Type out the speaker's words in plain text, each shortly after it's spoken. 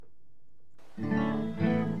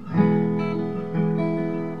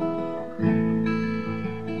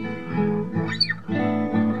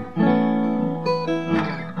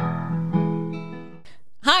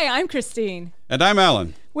Hi, I'm Christine. And I'm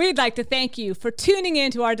Alan. We'd like to thank you for tuning in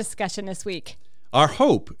to our discussion this week. Our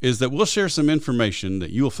hope is that we'll share some information that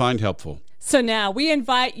you will find helpful. So now we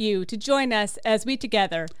invite you to join us as we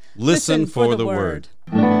together listen for the word.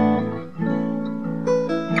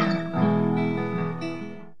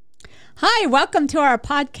 Hi, welcome to our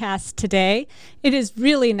podcast today. It is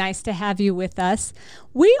really nice to have you with us.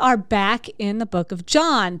 We are back in the book of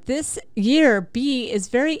John. This year B is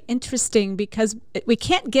very interesting because we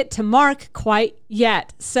can't get to Mark quite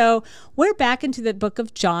yet. So we're back into the book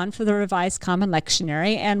of John for the Revised Common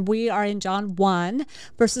Lectionary, and we are in John 1,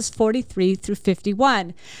 verses 43 through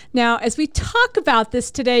 51. Now, as we talk about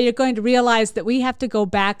this today, you're going to realize that we have to go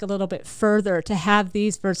back a little bit further to have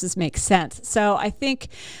these verses make sense. So I think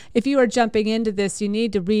if you are jumping into this, you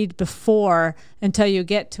need to read before until you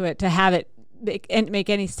get to it to have it make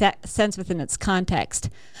any sense within its context.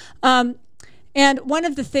 And one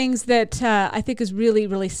of the things that I think is really,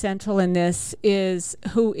 really central in this is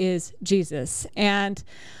who is Jesus? And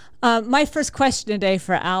my first question today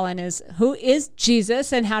for Alan is, who is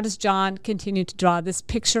Jesus, and how does John continue to draw this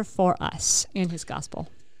picture for us in his gospel?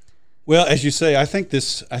 Well, as you say, I think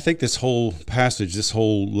this whole passage, this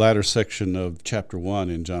whole latter section of chapter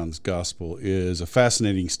 1 in John's gospel is a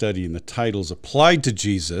fascinating study in the titles applied to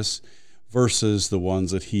Jesus versus the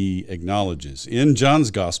ones that he acknowledges. In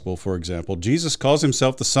John's gospel, for example, Jesus calls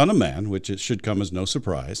himself the Son of Man, which it should come as no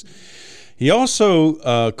surprise. He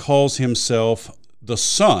also calls himself the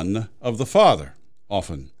Son of the Father,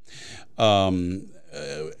 often,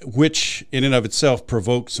 which in and of itself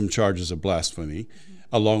provokes some charges of blasphemy,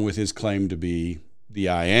 along with his claim to be the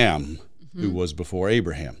I Am, who was before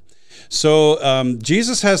Abraham. So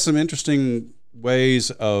Jesus has some interesting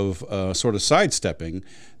ways of sort of sidestepping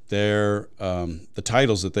the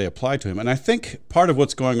titles that they apply to him. And I think part of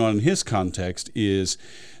what's going on in his context is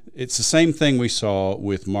it's the same thing we saw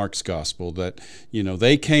with Mark's gospel, that,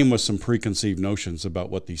 they came with some preconceived notions about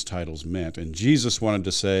what these titles meant. And Jesus wanted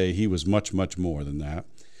to say he was much, much more than that.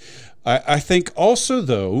 I think also,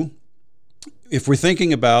 though, if we're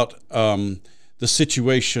thinking about the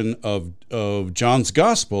situation of John's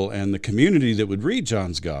gospel and the community that would read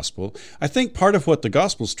John's gospel, I think part of what the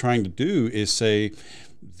gospel's trying to do is say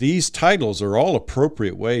these titles are all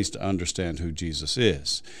appropriate ways to understand who Jesus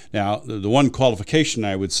is. Now, the one qualification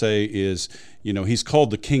I would say is, he's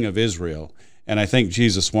called the King of Israel. And I think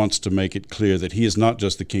Jesus wants to make it clear that he is not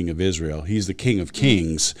just the King of Israel. He's the King of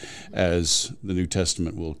Kings, as the New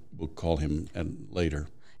Testament will call him later.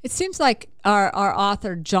 It seems like our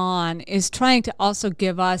author, John, is trying to also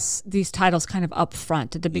give us these titles kind of up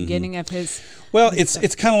front at the beginning of his... Well,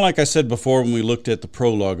 it's kind of like I said before when we looked at the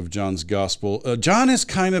prologue of John's gospel. John is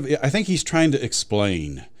I think he's trying to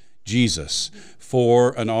explain Jesus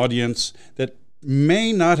for an audience that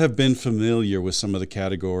may not have been familiar with some of the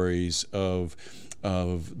categories of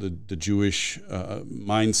the Jewish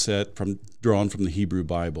mindset drawn from the Hebrew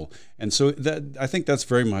Bible. And so I think that's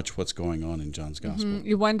very much what's going on in John's gospel. Mm-hmm.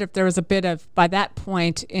 You wonder if there was a bit of, by that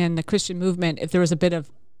point in the Christian movement, if there was a bit of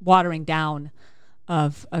watering down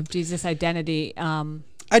of Jesus' identity.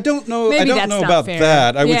 I don't know about fair.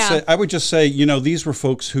 that. I would just say, these were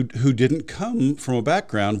folks who didn't come from a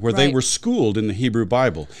background where they were schooled in the Hebrew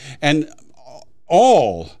Bible. And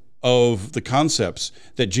all of the concepts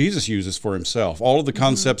that Jesus uses for himself, all of the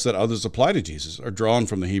concepts that others apply to Jesus are drawn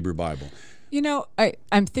from the Hebrew Bible.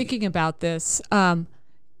 I'm thinking about this.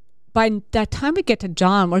 By that time we get to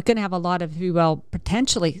John, we're going to have a lot of,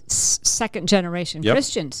 potentially second-generation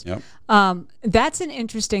Christians. Yep. That's an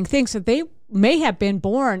interesting thing. So they may have been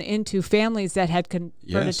born into families that had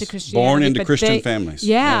converted to Christianity. Born into Christian families.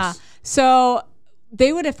 Yeah. Yes. So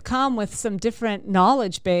they would have come with some different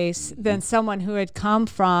knowledge base than someone who had come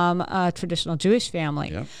from a traditional Jewish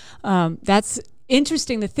family. Yep. That's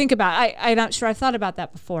interesting to think about. I'm not sure I've thought about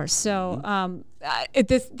that before. So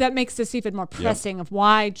that makes this even more pressing of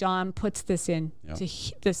why John puts this in to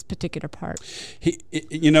this particular part.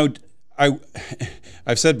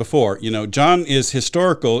 I've said before, John is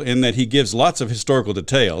historical in that he gives lots of historical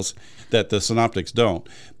details that the synoptics don't.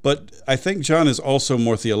 But I think John is also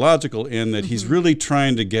more theological in that he's really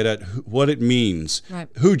trying to get at what it means,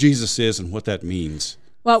 who Jesus is and what that means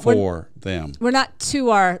for them. We're not to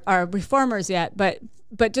our reformers yet, but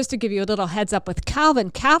just to give you a little heads up with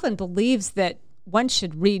Calvin believes that one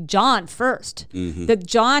should read John first. That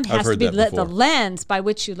John has to be the lens by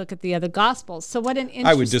which you look at the other Gospels. So what an interesting...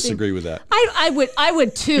 I would disagree with that. I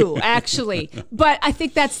would too, actually. But I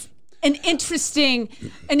think that's an interesting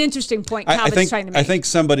point Calvin's trying to make. I think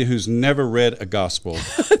somebody who's never read a gospel,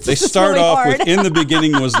 they start really off hard. with, in the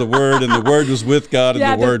beginning was the Word, and the Word was with God,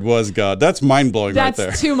 and the Word was God. That's mind-blowing right there.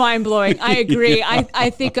 That's too mind-blowing. I agree. I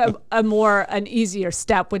think an easier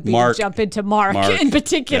step would be to jump into Mark in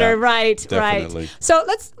particular. Yeah, right, definitely. right. So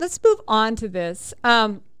let's move on to this.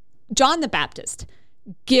 John the Baptist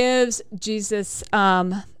gives Jesus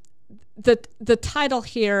the title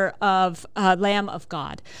here of Lamb of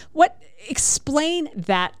God. Explain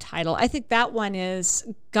that title? I think that one is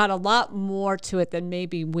got a lot more to it than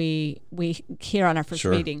maybe we hear on our first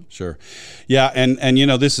meeting. Sure. Yeah, and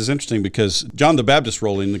this is interesting because John the Baptist's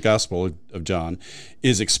role in the Gospel of John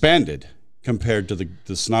is expanded compared to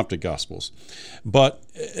the Synoptic Gospels. But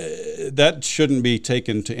that shouldn't be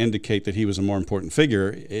taken to indicate that he was a more important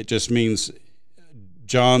figure. It just means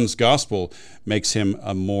John's Gospel makes him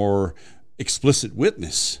a more explicit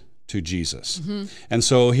witness to Jesus. Mm-hmm. And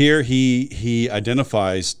so here he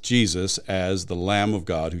identifies Jesus as the Lamb of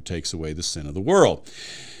God who takes away the sin of the world.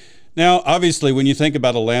 Now, obviously, when you think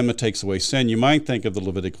about a lamb that takes away sin, you might think of the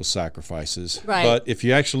Levitical sacrifices. Right. But if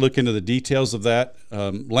you actually look into the details of that,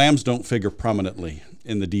 lambs don't figure prominently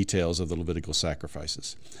in the details of the Levitical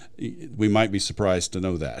sacrifices. We might be surprised to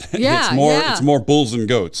know that. Yeah, it's more bulls and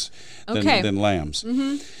goats than lambs.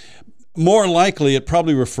 Mm-hmm. More likely, it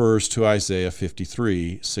probably refers to Isaiah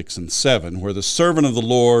 53, 6 and 7, where the servant of the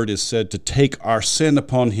Lord is said to take our sin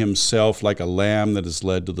upon himself like a lamb that is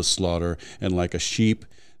led to the slaughter, and like a sheep.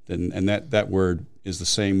 And that word is the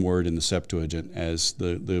same word in the Septuagint as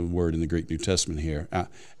the word in the Greek New Testament here,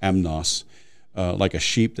 amnos, like a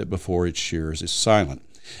sheep that before its shears is silent.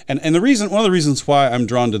 And one of the reasons why I'm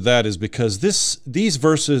drawn to that is because these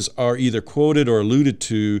verses are either quoted or alluded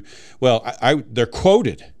to. Well, they're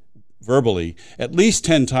quoted verbally at least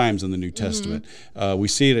 10 times in the New Testament. Mm-hmm. We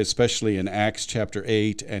see it especially in Acts chapter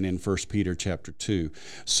 8 and in 1 Peter chapter 2.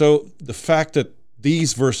 So the fact that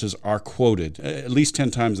these verses are quoted at least 10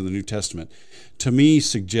 times in the New Testament, to me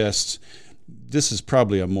suggests this is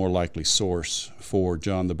probably a more likely source for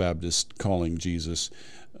John the Baptist calling Jesus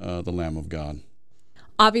the Lamb of God.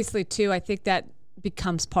 Obviously, too, I think that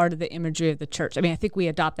becomes part of the imagery of the church. I mean, I think we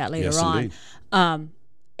adopt that later on. Indeed.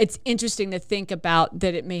 It's interesting to think about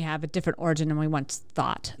that it may have a different origin than we once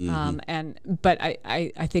thought. Mm-hmm. But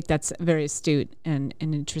I think that's very astute and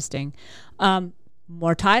interesting.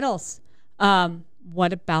 More titles.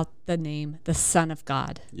 What about the name, the Son of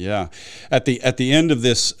God? Yeah. At the end of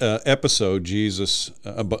this episode,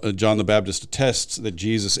 John the Baptist attests that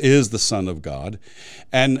Jesus is the Son of God.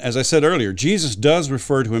 And as I said earlier, Jesus does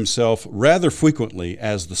refer to himself rather frequently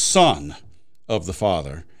as the Son of the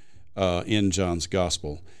Father in John's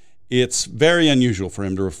Gospel. It's very unusual for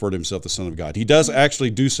him to refer to himself the Son of God. He does actually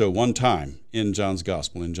do so one time in John's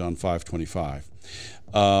Gospel, in John 5:25.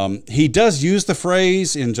 He does use the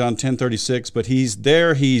phrase in John 10:36, but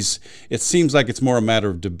it seems like it's more a matter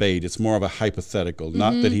of debate. It's more of a hypothetical, mm-hmm.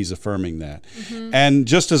 not that he's affirming that. Mm-hmm. And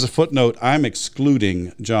just as a footnote, I'm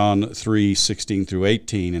excluding John 3:16 through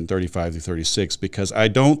 18 and 35 through 36 because I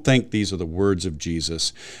don't think these are the words of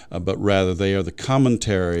Jesus, but rather they are the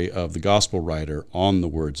commentary of the gospel writer on the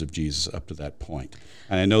words of Jesus up to that point.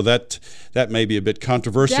 And I know that may be a bit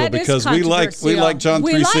controversial because we like John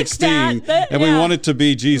 3:16 and we want it to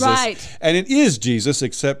be Jesus. Right. And it is Jesus,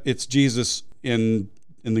 except it's Jesus in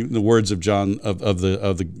the words of John of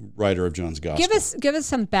the writer of John's Gospel. Give us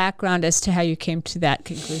some background as to how you came to that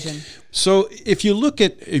conclusion. So if you look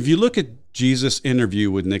at Jesus'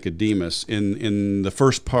 interview with Nicodemus in the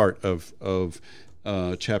first part of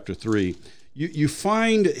chapter 3, you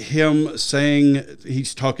find him saying,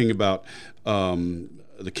 he's talking about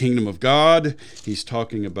the kingdom of God. He's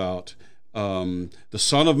talking about the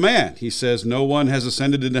Son of Man. He says, no one has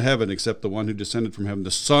ascended into heaven except the one who descended from heaven,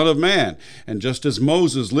 the Son of Man. And just as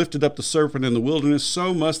Moses lifted up the serpent in the wilderness,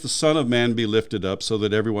 so must the Son of Man be lifted up so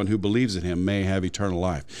that everyone who believes in him may have eternal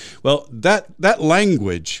life. Well, that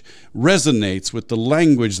language resonates with the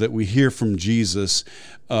language that we hear from Jesus,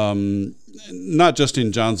 not just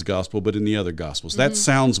in John's Gospel, but in the other Gospels. Mm-hmm. That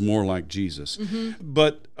sounds more like Jesus. Mm-hmm.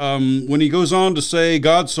 But when he goes on to say,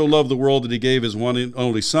 God so loved the world that he gave his one and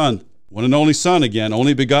only Son again,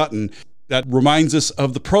 only begotten, that reminds us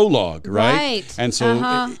of the prologue, right? And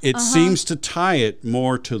so it seems to tie it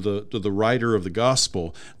more to the writer of the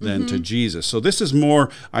Gospel than to Jesus. So this is more,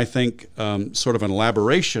 I think, sort of an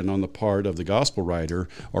elaboration on the part of the Gospel writer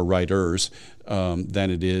or writers than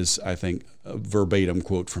it is, I think, a verbatim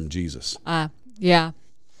quote from Jesus. Yeah.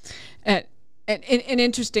 An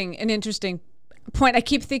interesting point. I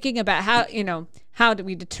keep thinking about how do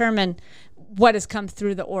we determine what has come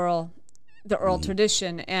through the oral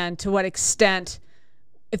tradition, and to what extent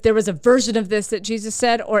if there was a version of this that Jesus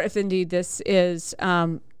said, or if indeed this is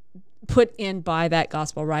put in by that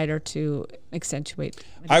gospel writer to accentuate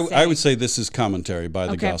what he's I would saying. say this is commentary by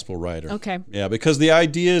the Okay. gospel writer. Okay. Yeah, because the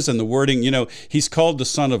ideas and the wording, he's called the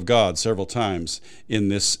Son of God several times in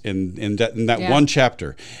that Yeah. one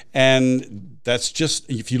chapter. And that's just,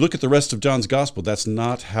 if you look at the rest of John's gospel, that's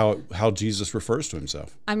not how Jesus refers to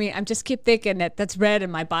himself. I mean, I just keep thinking that that's read in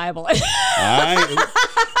my Bible.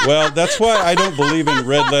 Well, that's why I don't believe in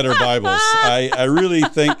red letter Bibles. I really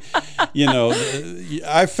think,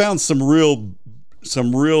 I found some real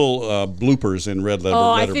bloopers in red letter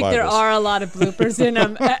Oh, Bibles. I think there are a lot of bloopers in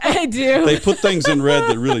them. I do. They put things in red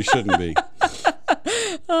that really shouldn't be.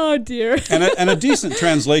 Oh, dear. And a decent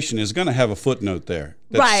translation is going to have a footnote there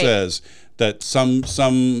that Right. says that some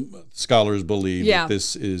scholars believe Yeah. that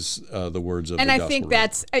this is the words of And the I gospel think writer.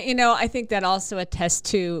 that's, I think that also attests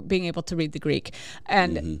to being able to read the Greek.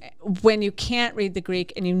 And Mm-hmm. when you can't read the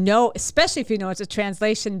Greek and especially if you know it's a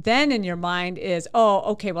translation, then in your mind is, oh,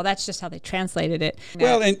 okay, well, that's just how they translated it.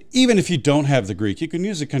 Well, and even if you don't have the Greek, you can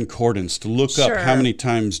use a concordance to look Sure. up how many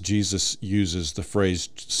times Jesus uses the phrase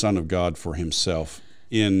Son of God for himself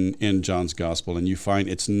in John's gospel, and you find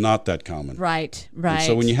it's not that common. Right. And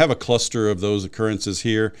so when you have a cluster of those occurrences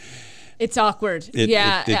here, It's awkward. It-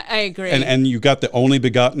 Yeah, it- I agree. and you got the only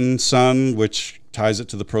begotten Son, which ties it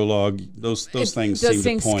to the prologue. Those things seem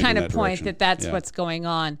to point kind in of that point direction. that that's Yeah. what's going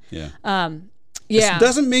on. Yeah. Yeah. This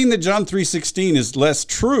doesn't mean that John 3:16 is less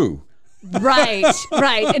true. Right.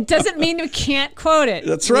 It doesn't mean we can't quote it.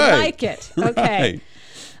 That's We right. like it. Okay.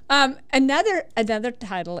 Right. Another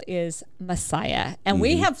title is Messiah, and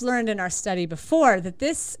we have learned in our study before that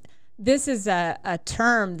this is a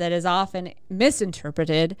term that is often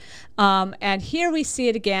misinterpreted, and here we see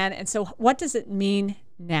it again. And so, what does it mean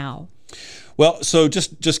now? Well, so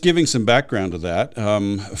just giving some background to that,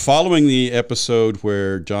 following the episode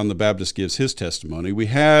where John the Baptist gives his testimony, we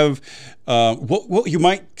have what you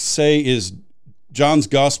might say is John's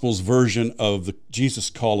Gospel's version of the Jesus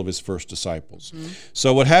call of his first disciples.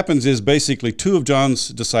 So what happens is basically two of John's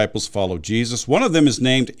disciples follow Jesus. One of them is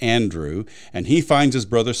named Andrew, and he finds his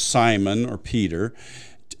brother Simon or Peter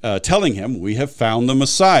telling him, "We have found the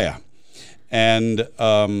Messiah." And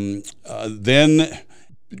then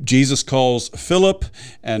Jesus calls Philip,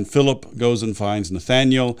 and Philip goes and finds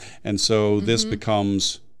Nathanael, and so this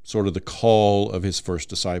becomes sort of the call of his first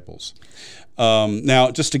disciples.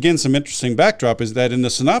 Now, just again, some interesting backdrop is that in the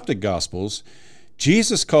Synoptic Gospels,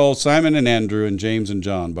 Jesus called Simon and Andrew and James and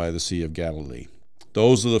John by the Sea of Galilee.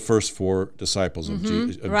 Those are the first four disciples of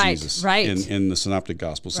Right, Jesus right. in the Synoptic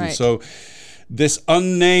Gospels. Right. And so this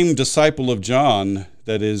unnamed disciple of John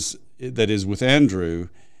that is with Andrew,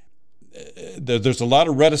 there's a lot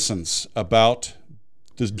of reticence about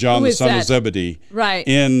this John, Who the is son that? of Zebedee, Right.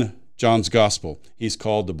 in John's gospel. He's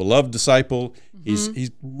called the beloved disciple. He's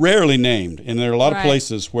rarely named, and there are a lot of Right.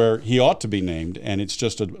 places where he ought to be named, and it's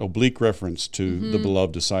just an oblique reference to the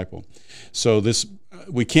beloved disciple. So this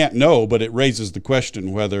we can't know, but it raises the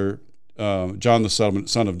question whether John the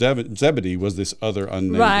son of Zebedee was this other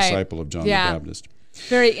unnamed Right. disciple of John Yeah. the Baptist.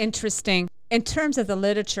 Very interesting. In terms of the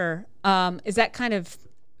literature, is that kind of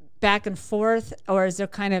back and forth, or is there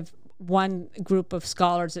kind of one group of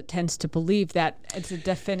scholars that tends to believe that it's a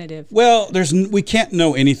definitive? Well, we can't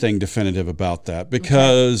know anything definitive about that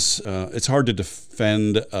because it's hard to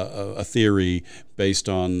defend a theory based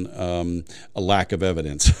on a lack of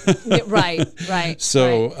evidence. Yeah, right.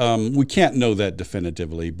 So we can't know that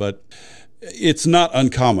definitively, but it's not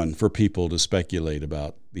uncommon for people to speculate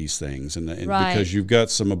about these things, and Right. because you've got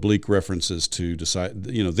some oblique references to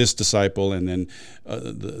this disciple, and then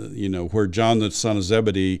where John the son of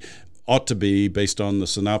Zebedee ought to be based on the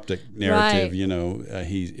synoptic narrative. Right.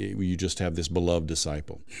 You just have this beloved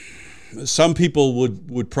disciple. Some people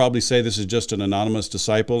would probably say this is just an anonymous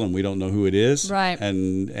disciple, and we don't know who it is. Right.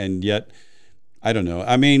 And yet, I don't know.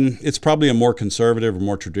 I mean, it's probably a more conservative or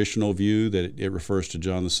more traditional view that it refers to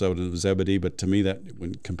John the son of Zebedee. But to me, that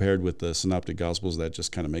when compared with the Synoptic Gospels, that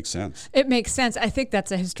just kind of makes sense. It makes sense. I think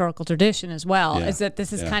that's a historical tradition as well. Yeah. Is that this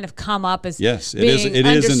has Yeah. kind of come up as Yes, it being is. It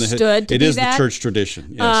is understood to it be is that. the church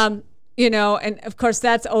tradition. Yes. And of course,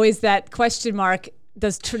 that's always that question mark.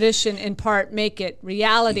 Does tradition in part make it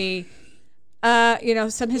reality?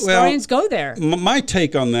 Some historians go there. My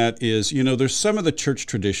take on that is, there's some of the church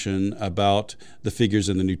tradition about the figures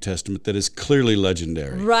in the New Testament that is clearly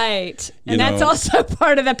legendary. Right. And You that's know- also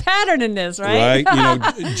part of the pattern in this, right?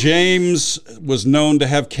 Right? James was known to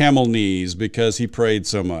have camel knees because he prayed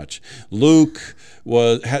so much. Luke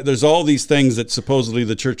there's all these things that supposedly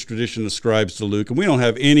the church tradition ascribes to Luke, and we don't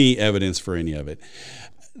have any evidence for any of it.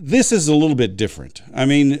 this is a little bit different. I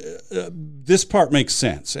mean, this part makes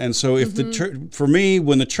sense. And so if for me,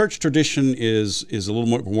 when the church tradition is a little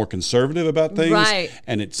more conservative about things, right,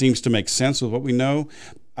 and it seems to make sense with what we know,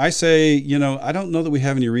 I say, I don't know that we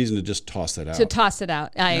have any reason to just toss that out. To toss it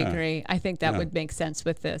out. I agree. I think that would make sense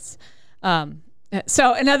with this.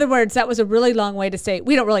 So in other words, that was a really long way to say,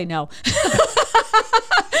 we don't really know.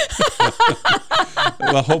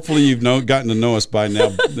 Well, hopefully you've gotten to know us by now,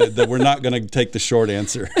 that we're not going to take the short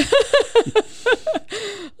answer.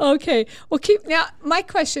 Okay. Well, now my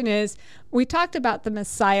question is, we talked about the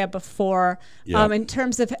Messiah before, in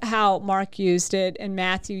terms of how Mark used it and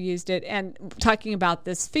Matthew used it, and talking about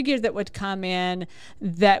this figure that would come in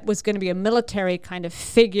that was going to be a military kind of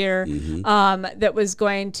figure, that was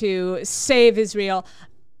going to save Israel.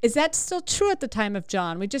 Is that still true at the time of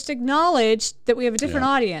John? We just acknowledged that we have a different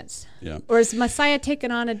audience. Yeah. Or is Messiah taken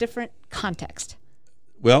on a different context?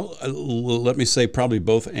 Well, let me say probably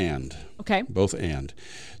both and. Okay. Both and.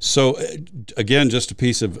 So again, just a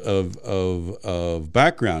piece of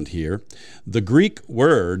background here. The Greek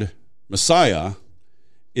word Messiah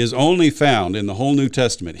is only found in the whole New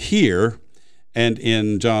Testament here and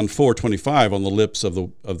in John 4:25 on the lips of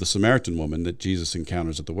the Samaritan woman that Jesus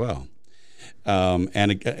encounters at the well.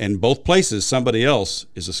 And in both places, somebody else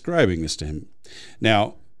is ascribing this to him.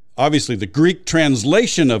 Now, obviously, the Greek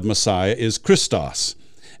translation of Messiah is Christos,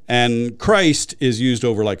 and Christ is used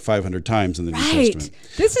over like 500 times in the New Testament.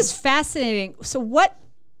 This is fascinating. So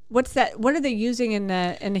what's that? What are they using in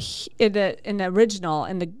the original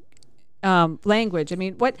in the language? I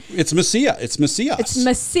mean, what? It's Messiah. It's Messias. It's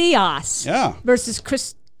Messias. Yeah. Versus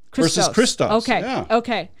Christos. Versus Christos. Okay. Yeah.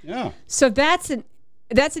 Okay. Yeah. So that's an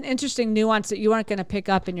interesting nuance that you aren't going to pick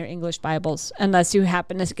up in your English Bibles unless you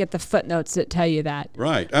happen to get the footnotes that tell you that.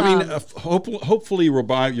 Right. I mean, hopefully your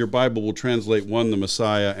Bible will translate one the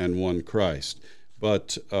Messiah and one Christ,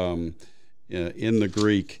 but in the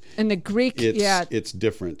Greek, it's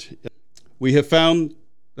different. We have found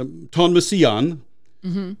ton Messian,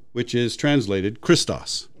 which is translated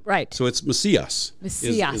Christos. Right. So it's Messias.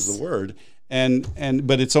 Messias is the word.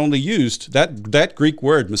 But it's only used that Greek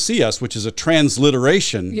word Messias, which is a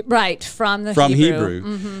transliteration from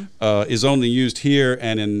Hebrew, is only used here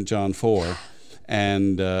and in John 4,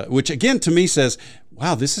 and which again to me says,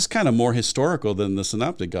 wow, this is kind of more historical than the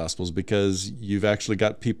Synoptic Gospels because you've actually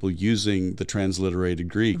got people using the transliterated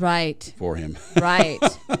Greek for him. Right,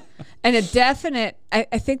 and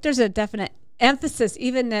I think there's a definite emphasis,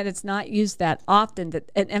 even that it's not used that often,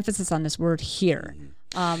 that an emphasis on this word here.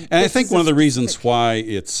 And I think one of the reasons why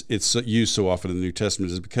it's used so often in the New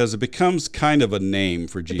Testament is because it becomes kind of a name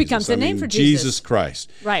for Jesus. It becomes a name for Jesus. Jesus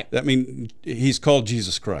Christ. Right. I mean, he's called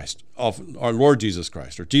Jesus Christ, our Lord Jesus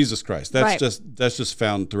Christ, or Jesus Christ. That's just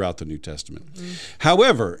found throughout the New Testament. Mm-hmm.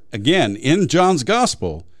 However, again, in John's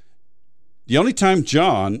Gospel, the only time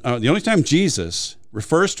Jesus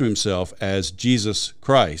refers to himself as Jesus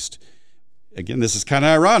Christ, again, this is kind of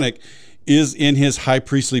ironic, is in his high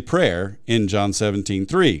priestly prayer in John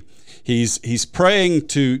 17:3. He's praying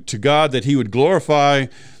to God that he would glorify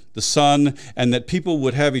the Son and that people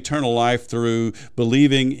would have eternal life through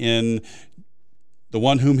believing in the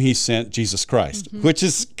one whom he sent, Jesus Christ, which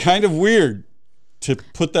is kind of weird to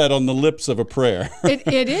put that on the lips of a prayer.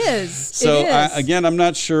 It is. So again, I'm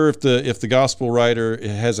not sure if the gospel writer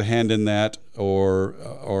has a hand in that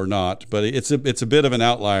or not, but it's a bit of an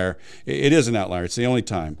outlier. It is an outlier. It's the only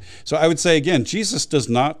time. So I would say again, Jesus does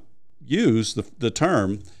not use the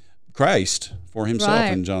term Christ for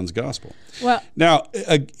himself in John's gospel. Well, now,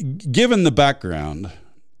 given the background,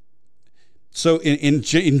 so in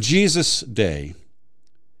Jesus' day,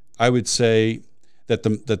 I would say that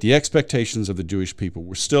the expectations of the Jewish people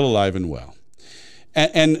were still alive and well.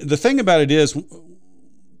 And the thing about it is,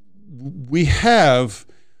 we have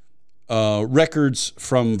records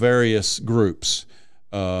from various groups.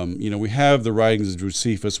 We have the writings of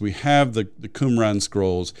Josephus, we have the Qumran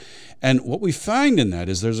scrolls, and what we find in that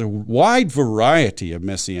is there's a wide variety of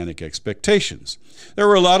messianic expectations. There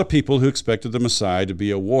were a lot of people who expected the Messiah to be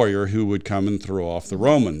a warrior who would come and throw off the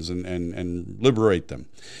Romans and liberate them.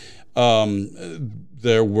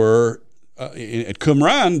 There were, at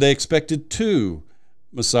Qumran, they expected two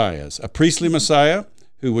messiahs, a priestly Messiah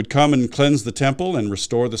who would come and cleanse the temple and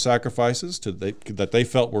restore the sacrifices that they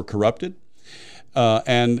felt were corrupted,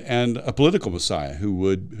 and a political Messiah who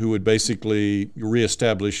would basically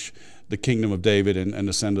reestablish the kingdom of David and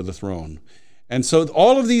ascend to the throne. And so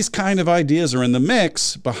all of these kind of ideas are in the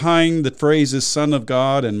mix behind the phrases Son of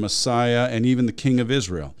God and Messiah and even the King of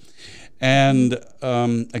Israel. And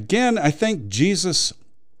again, I think Jesus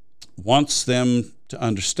wants them to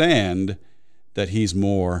understand that he's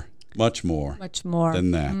more much more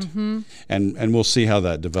than that. And we'll see how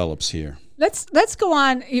that develops here. Let's go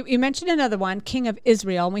on. You mentioned another one, King of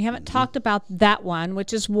Israel, and we haven't talked about that one,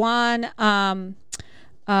 which is one that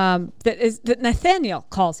Nathaniel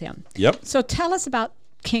calls him. Yep. So tell us about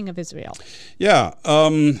King of Israel. Yeah.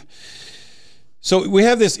 So we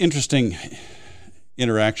have this interesting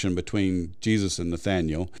interaction between Jesus and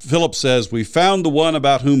Nathaniel. Philip says, "We found the one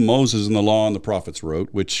about whom Moses and the law and the prophets wrote,"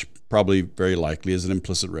 which probably very likely is an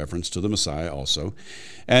implicit reference to the Messiah also.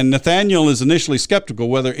 And Nathaniel is initially skeptical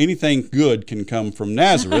whether anything good can come from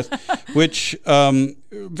Nazareth, which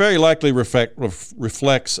very likely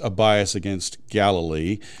reflects a bias against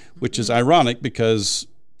Galilee, which is ironic because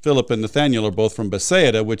Philip and Nathaniel are both from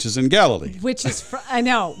Bethsaida, which is in Galilee. I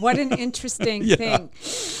know. What an interesting thing.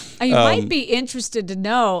 You might be interested to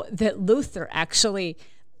know that Luther actually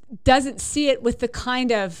doesn't see it with the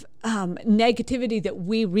kind of negativity that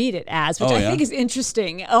we read it as, which I think is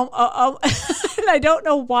interesting. And I don't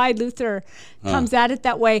know why Luther comes at it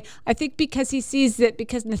that way. I think because he sees that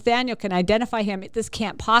because Nathaniel can identify him, this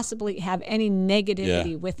can't possibly have any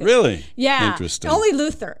negativity with it. Really? Yeah. Interesting. Only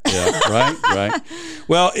Luther. Yeah, right.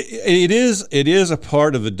 Well, it is a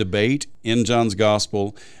part of the debate in John's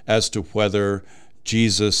Gospel as to whether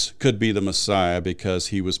Jesus could be the Messiah because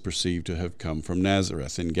he was perceived to have come from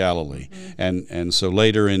Nazareth in Galilee. And so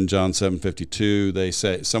later in John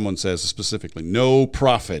 7:52, someone says specifically, no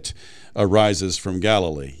prophet arises from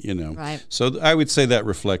Galilee, Right. So I would say that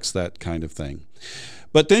reflects that kind of thing.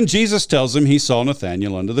 But then Jesus tells him he saw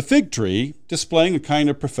Nathanael under the fig tree, displaying a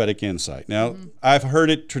kind of prophetic insight. Now, I've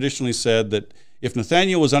heard it traditionally said that if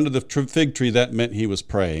Nathanael was under the fig tree, that meant he was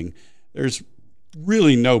praying. There's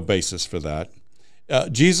really no basis for that.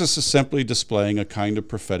 Jesus is simply displaying a kind of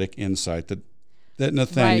prophetic insight that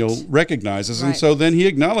Nathanael recognizes. And so then he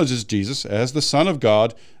acknowledges Jesus as the Son of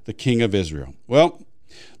God, the King of Israel. Well,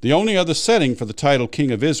 the only other setting for the title King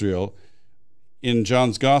of Israel in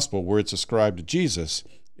John's Gospel where it's ascribed to Jesus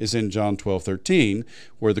is in John 12:13,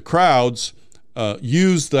 where the crowds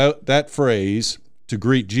use that phrase to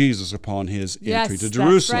greet Jesus upon his entry to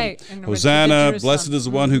Jerusalem. That's right. Hosanna, blessed is the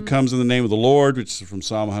one who comes in the name of the Lord, which is from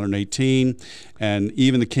Psalm 118, and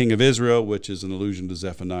even the King of Israel, which is an allusion to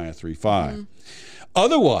Zephaniah 3:5.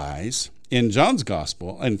 Otherwise, in John's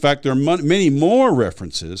Gospel, in fact, there are many more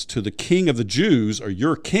references to the King of the Jews, or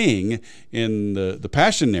your King, in the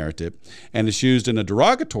Passion narrative, and it's used in a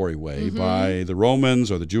derogatory way by the Romans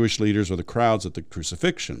or the Jewish leaders or the crowds at the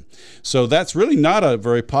crucifixion. So that's really not a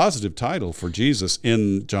very positive title for Jesus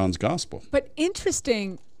in John's Gospel. But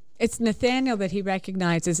interesting, it's Nathanael that he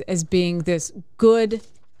recognizes as being this good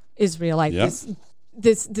Israelite,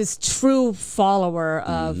 this true follower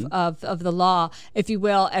of the law, if you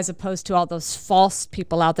will, as opposed to all those false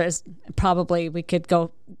people out there. Probably we could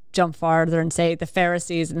jump farther and say the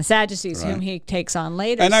Pharisees and the Sadducees, whom he takes on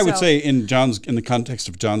later. And I would say in the context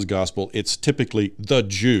of John's Gospel, it's typically the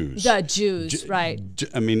Jews. The Jews, right.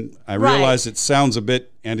 I mean, I realize it sounds a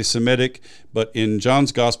bit anti-Semitic, but in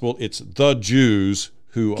John's Gospel, it's the Jews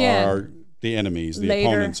who are the enemies, the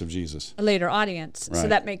opponents of Jesus. A later audience. So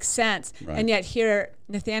that makes sense. Right. And yet here,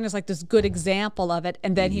 Nathanael's like this good example of it.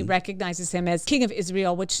 And then he recognizes him as King of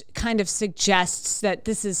Israel, which kind of suggests that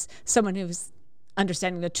this is someone who's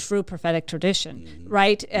understanding the true prophetic tradition,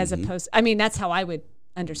 right? As opposed, that's how I would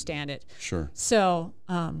understand it. Sure. So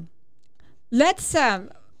let's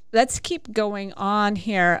keep going on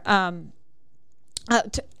here.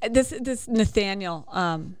 This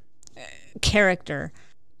Nathanael character.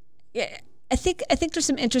 Yeah, I think there's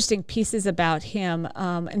some interesting pieces about him,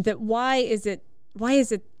 and that why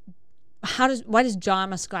does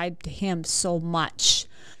John ascribe to him so much?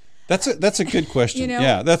 That's a good question.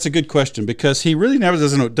 Yeah, that's a good question because he really never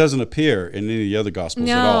doesn't appear in any of the other Gospels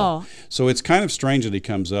at all. So it's kind of strange that he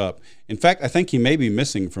comes up. In fact, I think he may be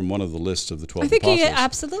missing from one of the lists of the 12 apostles. I think he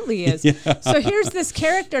absolutely is. So here's this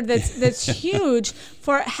character that's huge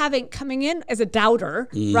for coming in as a doubter,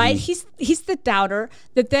 right? He's the doubter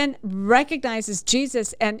that then recognizes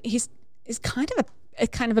Jesus, and he's kind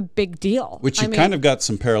of a big deal. Which kind of got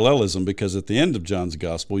some parallelism because at the end of John's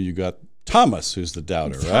Gospel, you got Thomas, who's the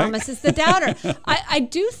doubter, right? Thomas is the doubter. I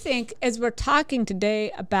do think, as we're talking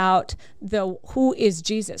today about who is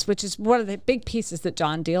Jesus, which is one of the big pieces that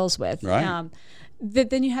John deals with, right.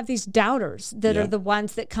 That then you have these doubters that are the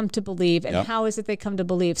ones that come to believe, and how is it they come to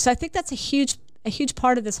believe? So I think that's a huge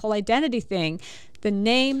part of this whole identity thing, the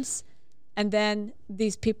names, and then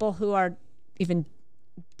these people who are even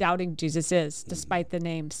doubting Jesus is, despite the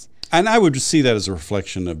names. And I would see that as a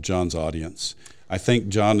reflection of John's audience. I think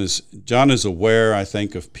John is aware, I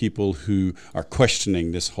think, of people who are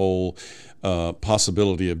questioning this whole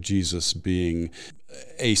possibility of Jesus being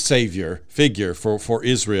a savior figure for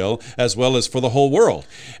Israel as well as for the whole world.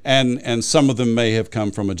 And some of them may have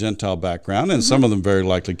come from a Gentile background, and some of them very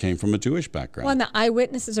likely came from a Jewish background. Well, and the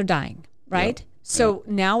eyewitnesses are dying, right? Yep. So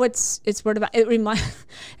now it's word about it.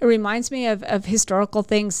 It reminds me of historical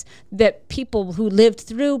things that people who lived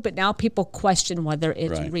through, but now people question whether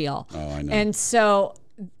it's real. Oh, I know. And so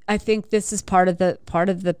I think this is part of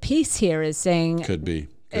the piece here is saying Could be.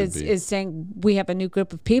 Is saying we have a new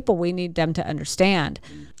group of people. We need them to understand.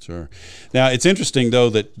 Sure. Now it's interesting though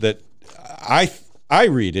that I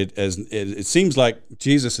read it as it seems like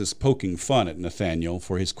Jesus is poking fun at Nathanael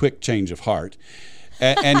for his quick change of heart,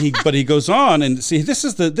 and he goes on and see this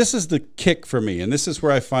is the kick for me, and this is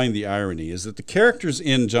where I find the irony is that the characters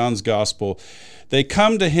in John's gospel, they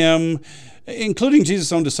come to him, including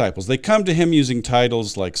Jesus' own disciples, they come to him using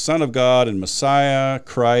titles like Son of God and Messiah,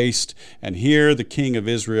 Christ, and here the King of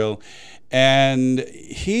Israel. And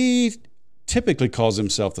he typically calls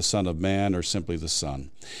himself the Son of Man or simply the Son.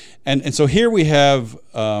 And so here we have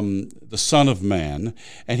the Son of Man,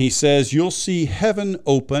 and he says, you'll see heaven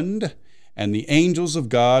opened and the angels of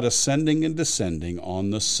God ascending and descending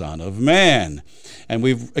on the Son of Man. And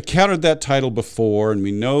we've encountered that title before, and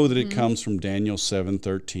we know that it comes from Daniel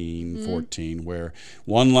 7:13, 14, where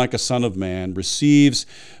one like a son of man receives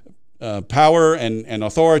power and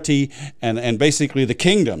authority and basically the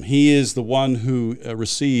kingdom. He is the one who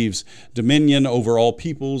receives dominion over all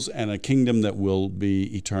peoples and a kingdom that will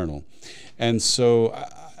be eternal. And so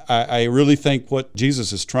I really think what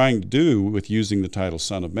Jesus is trying to do with using the title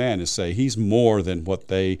Son of Man is say he's more than what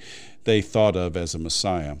they thought of as a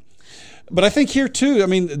Messiah. But I think here too, I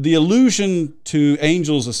mean, the allusion to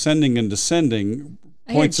angels ascending and descending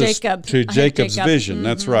points us to Jacob's vision. Mm-hmm.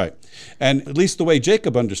 That's right. And at least the way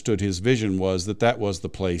Jacob understood his vision was that was the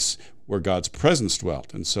place where God's presence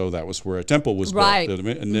dwelt. And so that was where a temple was built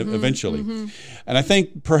eventually. Mm-hmm. And I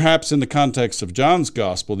think perhaps in the context of John's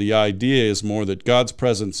gospel, the idea is more that God's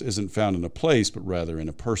presence isn't found in a place, but rather in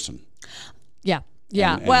a person. Yeah.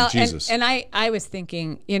 Yeah. And Jesus. And I was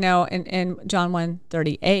thinking, in John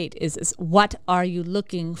 1:38 is what are you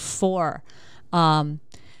looking for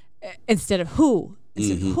instead of who?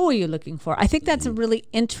 Who are you looking for? I think that's a really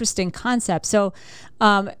interesting concept. So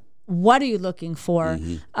what are you looking for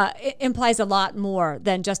it implies a lot more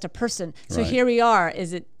than just a person. So here we are.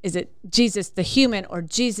 Is it Jesus the human or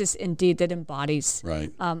Jesus indeed that embodies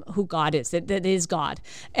who God is, that is God?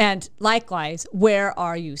 And likewise, where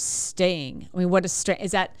are you staying? I mean, what is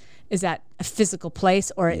that a physical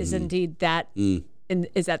place, or is indeed that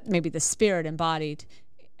is that maybe the spirit embodied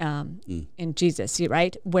in Jesus,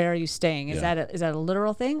 right? Where are you staying? Is that a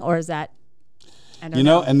literal thing, or is that? I don't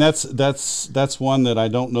know. And that's one that I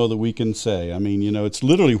don't know that we can say. I mean, it's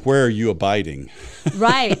literally where are you abiding?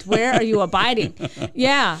 Right. Where are you abiding?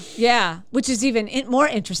 Yeah. Which is even more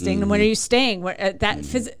interesting than where are you staying? Where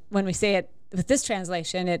when we say it with this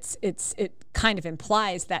translation, it kind of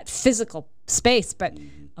implies that physical space, but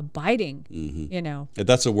abiding,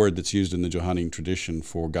 That's a word that's used in the Johannine tradition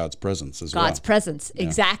for God's presence as well. God's presence,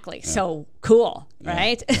 exactly. Yeah. So cool,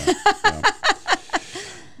 right? Yeah.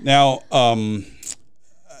 Now,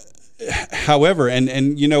 however, and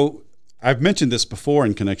I've mentioned this before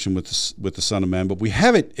in connection with the Son of Man, but we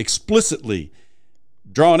have it explicitly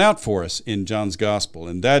drawn out for us in John's Gospel,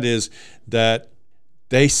 and that is that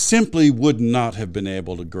they simply would not have been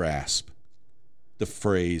able to grasp the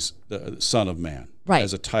phrase the Son of Man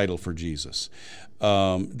as a title for Jesus.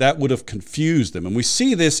 That would have confused them. And we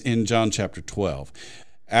see this in John chapter 12.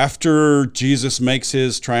 After Jesus makes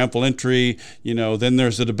his triumphal entry, then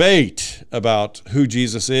there's a debate about who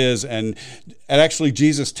Jesus is. And actually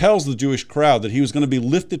Jesus tells the Jewish crowd that he was going to be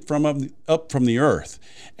lifted up from the earth.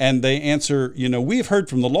 And they answer, we've heard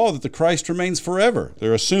from the law that the Christ remains forever.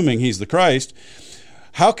 They're assuming he's the Christ.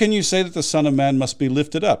 How can you say that the Son of Man must be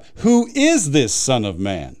lifted up? Who is this Son of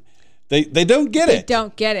Man? They don't get it. They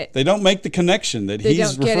don't get it. They don't make the connection that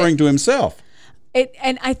he's referring to himself.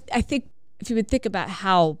 And I think if you would think about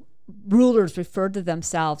how rulers referred to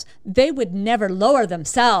themselves, they would never lower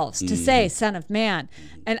themselves to say Son of Man.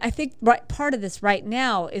 And I think part of this right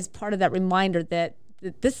now is part of that reminder that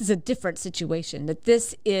this is a different situation, that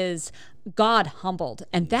this is God humbled,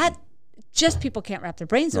 and that just people can't wrap their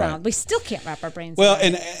brains around. We still can't wrap our brains around.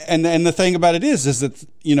 Well, and the thing about it is that,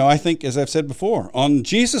 I think, as I've said before, on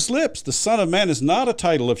Jesus' lips, the Son of Man is not a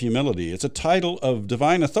title of humility. It's a title of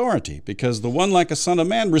divine authority, because the one like a Son of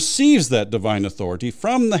Man receives that divine authority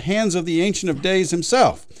from the hands of the Ancient of Days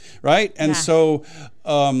himself, right? And so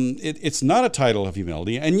it's not a title of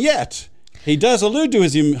humility, and yet he does allude to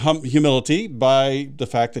his humility by the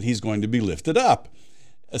fact that he's going to be lifted up.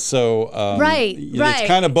 So it's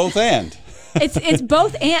kind of both and. It's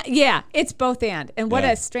both and. Yeah, it's both and. And what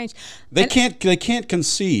Yeah. a strange. They can't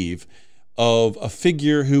conceive of a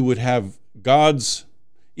figure who would have God's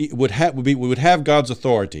would have God's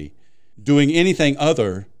authority doing anything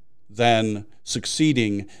other than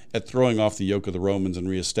succeeding at throwing off the yoke of the Romans and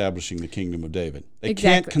reestablishing the kingdom of David. They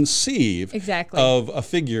can't conceive of a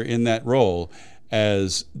figure in that role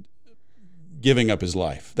as giving up his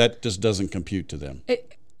life. That just doesn't compute to them.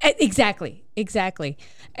 Exactly.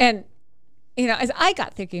 And, as I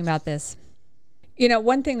got thinking about this,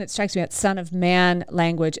 one thing that strikes me about Son of Man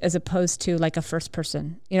language as opposed to like a first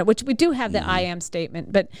person, which we do have the I am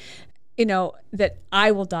statement, but, that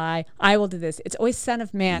I will die, I will do this. It's always Son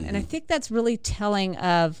of Man. And I think that's really telling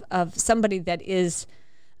of somebody that is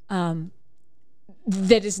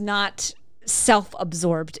not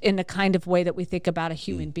self-absorbed in the kind of way that we think about a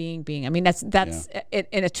human being. I mean, that's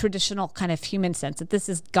in a traditional kind of human sense, that this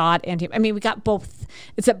is God and him. I mean, we got both.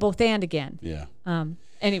 It's at both and again. Yeah.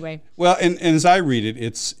 Anyway. Well, and as I read it,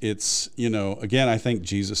 it's again, I think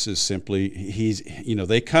Jesus is simply,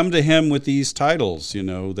 they come to him with these titles,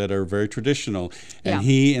 that are very traditional, and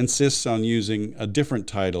he insists on using a different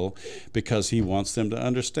title because he wants them to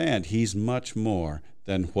understand he's much more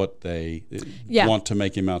than what they want to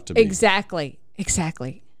make him out to be. Exactly.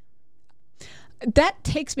 That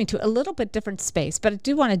takes me to a little bit different space, but I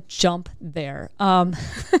do want to jump there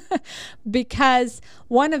because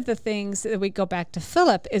one of the things that we go back to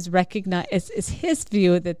Philip is is his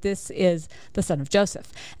view that this is the son of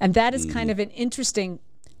Joseph, and that is kind of an interesting.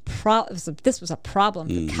 This was a problem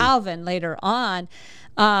for Calvin later on,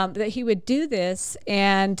 that he would do this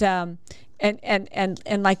and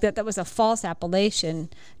like that was a false appellation,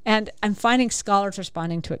 and I'm finding scholars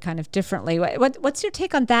responding to it kind of differently. What's your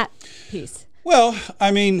take on that piece? Well,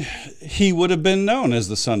 I mean, he would have been known as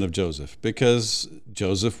the son of Joseph because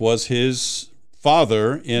Joseph was his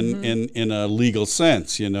father in a legal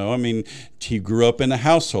sense, I mean, he grew up in a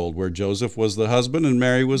household where Joseph was the husband and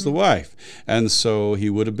Mary was the wife, and so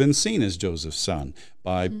he would have been seen as Joseph's son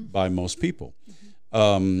by most people.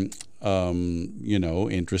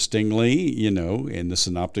 Interestingly, in the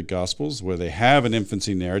Synoptic Gospels, where they have an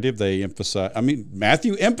infancy narrative, they emphasize. I mean,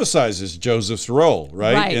 Matthew emphasizes Joseph's role,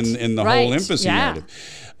 right? In the whole infancy narrative,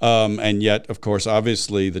 and yet, of course,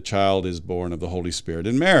 obviously, the child is born of the Holy Spirit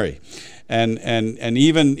in Mary, and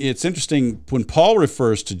even it's interesting when Paul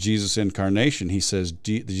refers to Jesus' incarnation, he says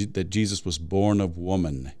that Jesus was born of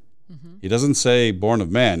woman. He doesn't say born of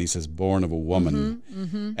man; he says born of a woman,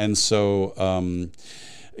 and so.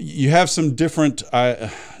 You have some different. I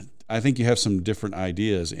think you have some different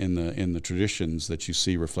ideas in the traditions that you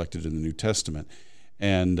see reflected in the New Testament,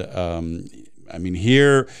 and I mean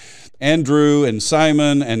here, Andrew and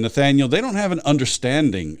Simon and Nathaniel, they don't have an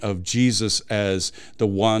understanding of Jesus as the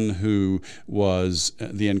one who was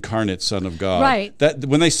the incarnate Son of God. Right. That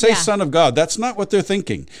when they say Son of God, that's not what they're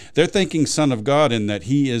thinking. They're thinking Son of God in that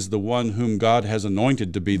he is the one whom God has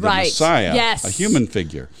anointed to be the Messiah, a human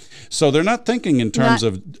figure. So they're not thinking in terms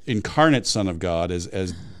of incarnate Son of God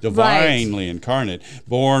as divinely incarnate,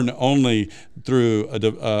 born only through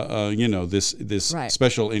this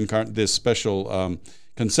special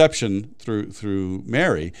conception through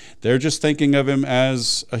Mary. They're just thinking of him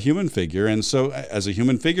as a human figure, and so as a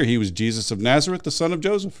human figure, he was Jesus of Nazareth, the son of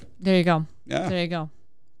Joseph. There you go. Yeah. There you go.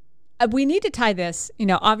 We need to tie this,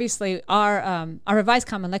 obviously our Revised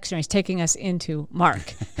Common Lectionary is taking us into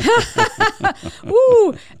Mark.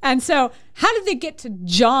 Woo! And so how did they get to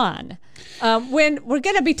John when we're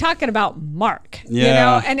going to be talking about Mark?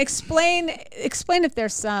 And explain if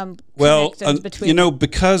there's some connections between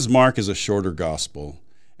because Mark is a shorter gospel,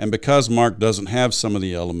 and because Mark doesn't have some of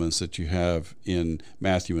the elements that you have in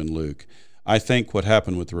Matthew and Luke, I think what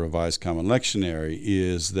happened with the Revised Common Lectionary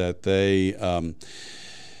is that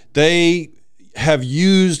they have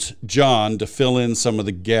used John to fill in some of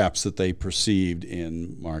the gaps that they perceived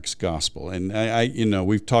in Mark's gospel. And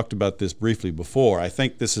we've talked about this briefly before. I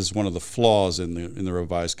think this is one of the flaws in the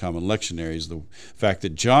Revised Common Lectionary, is the fact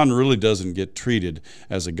that John really doesn't get treated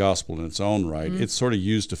as a gospel in its own right. It's sort of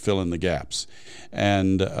used to fill in the gaps.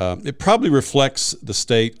 And it probably reflects the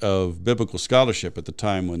state of biblical scholarship at the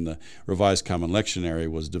time when the Revised Common Lectionary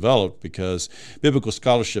was developed, because biblical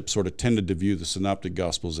scholarship sort of tended to view the Synoptic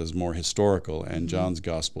Gospels as more historical and John's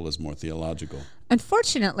Gospel as more theological.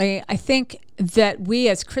 Unfortunately, I think that we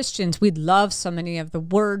as Christians, we love so many of the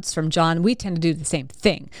words from John. We tend to do the same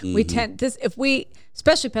thing. We tend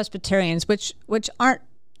especially Presbyterians, which aren't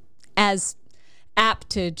as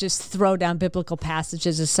apt to just throw down biblical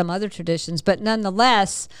passages as some other traditions, but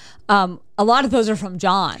nonetheless, a lot of those are from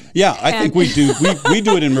John. Yeah, I think we do. We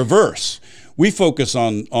do it in reverse. we focus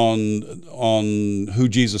on who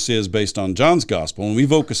Jesus is based on John's gospel, and we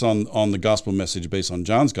focus on the gospel message based on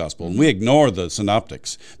John's gospel, and we ignore the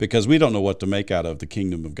synoptics because we don't know what to make out of the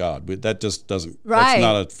kingdom of God. That just doesn't. Right. That's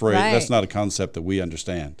not a phrase. Right. That's not a concept that we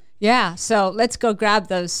understand. Yeah. So let's go grab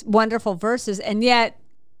those wonderful verses, and yet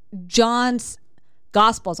John's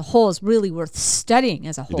gospel as a whole is really worth studying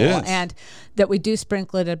as a whole, and that we do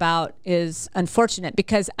sprinkle it about is unfortunate,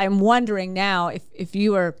 because I'm wondering now if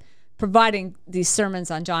you are providing these sermons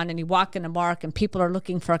on John and you walk into Mark and people are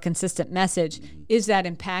looking for a consistent message, is that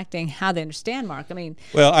impacting how they understand Mark? I mean,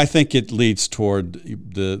 well, I think it leads toward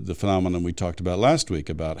the phenomenon we talked about last week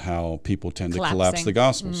about how people tend to collapse the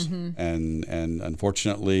Gospels, and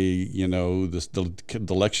unfortunately,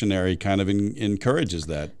 the lectionary kind of encourages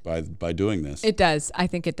that by doing this. It does. I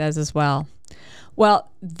think it does as well. Well,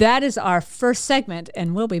 that is our first segment,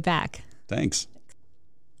 and we'll be back. Thanks.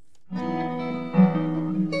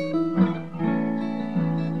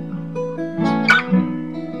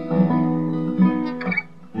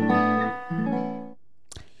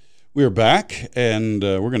 We're back, and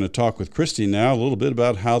we're going to talk with Christy now a little bit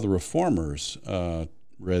about how the Reformers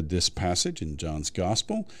read this passage in John's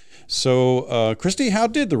Gospel. So, Christy, how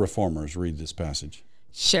did the Reformers read this passage?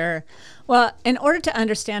 Sure. Well, in order to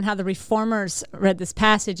understand how the Reformers read this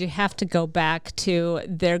passage, you have to go back to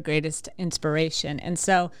their greatest inspiration. And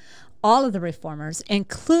so all of the Reformers,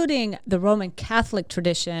 including the Roman Catholic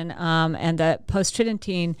tradition and the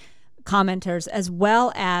post-Tridentine commenters, as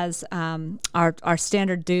well as our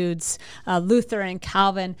standard dudes, Luther and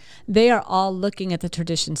Calvin, they are all looking at the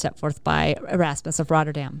tradition set forth by Erasmus of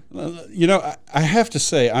Rotterdam. I have to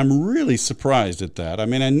say, I'm really surprised at that. I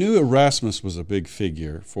mean, I knew Erasmus was a big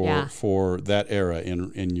figure for that era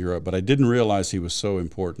in Europe, but I didn't realize he was so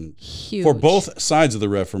important. Huge. For both sides of the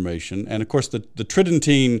Reformation. And of course, the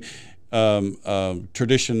Tridentine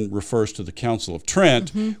tradition refers to the Council of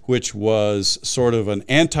Trent, which was sort of an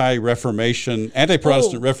anti-Reformation,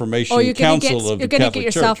 anti-Protestant Reformation council of the Catholic Church. You're going to get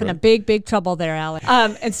yourself in a big trouble there, Alan.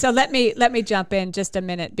 And so let me jump in just a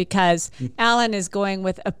minute, because Alan is going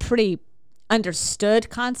with a pretty understood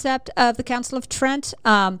concept of the Council of Trent,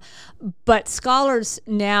 but scholars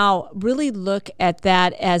now really look at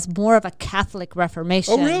that as more of a Catholic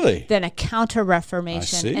Reformation than a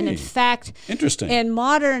Counter-Reformation. And in fact, in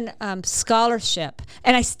modern scholarship,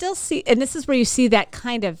 and I still see, and this is where you see that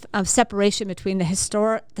kind of separation between the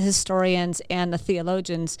historians and the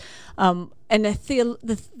theologians. And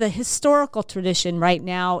the historical tradition right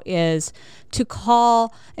now is to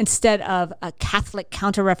call, instead of a Catholic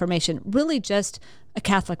Counter-Reformation, really just a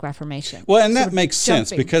Catholic Reformation. Well, and that makes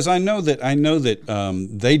sense, because I know that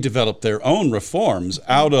they developed their own reforms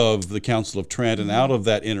out of the Council of Trent and out of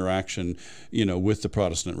that interaction, with the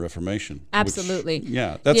Protestant Reformation. Absolutely.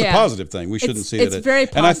 That's a positive thing. We shouldn't see it. It's very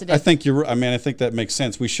positive. And I think you're. I mean, I think that makes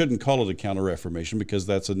sense. We shouldn't call it a Counter-Reformation because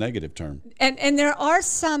that's a negative term. And there are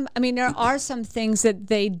some. I mean, there are some things that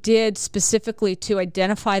they did specifically to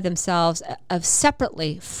identify themselves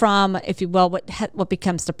separately from, if you will, what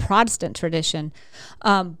becomes the Protestant tradition.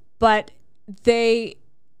 But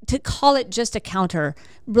to call it just a counter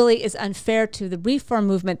really is unfair to the Reform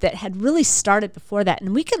movement that had really started before that.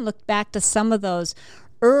 And we can look back to some of those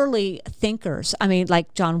early thinkers, I mean,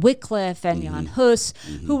 like John Wycliffe and Jan Hus,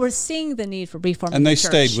 who were seeing the need for reform. And they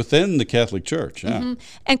stayed within the Catholic Church. Yeah.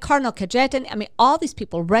 And Cardinal Cajetan, I mean, all these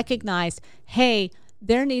people recognized, hey,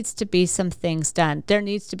 there needs to be some things done. There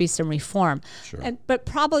needs to be some reform. Sure. But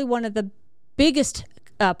probably one of the biggest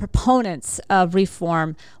proponents of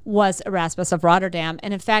reform was Erasmus of Rotterdam.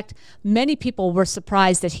 And in fact, many people were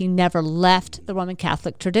surprised that he never left the Roman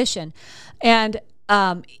Catholic tradition. And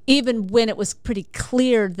even when it was pretty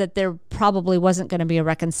clear that there probably wasn't going to be a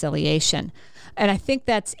reconciliation. And I think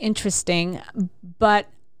that's interesting, but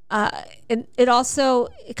it also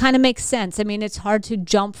kind of makes sense. I mean, it's hard to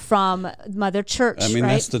jump from Mother Church. I mean,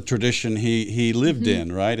 right? That's the tradition he lived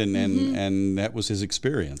in, right? And that was his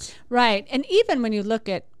experience. Right. And even when you look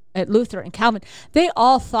at Luther and Calvin, they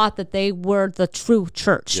all thought that they were the true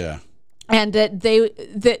church. Yeah. And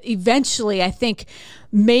that eventually, I think,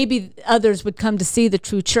 maybe others would come to see the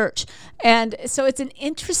true church. And so it's an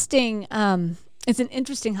interesting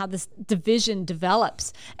how this division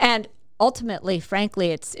develops. And ultimately,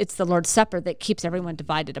 frankly, it's the Lord's Supper that keeps everyone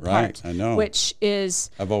divided apart. Right, I know. Which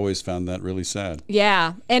is, I've always found that really sad.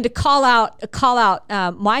 Yeah, and to call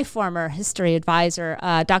out my former history advisor,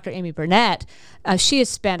 Dr. Amy Burnett. She has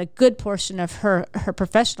spent a good portion of her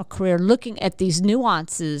professional career looking at these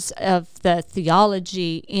nuances of the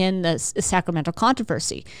theology in the sacramental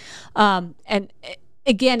controversy. And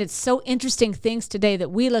again, it's so interesting things today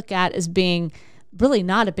that we look at as being really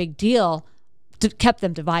not a big deal kept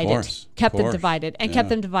them divided, kept them course. divided, and kept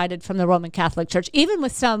them divided from the Roman Catholic Church, even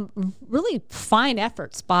with some really fine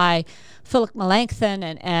efforts by Philip Melanchthon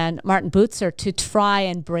and Martin Bucer to try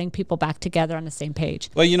and bring people back together on the same page.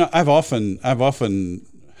 Well, I've often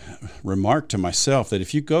remarked to myself that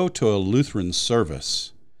if you go to a Lutheran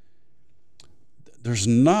service, there's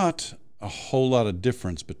not a whole lot of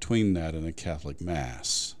difference between that and a Catholic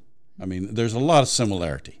Mass. I mean, there's a lot of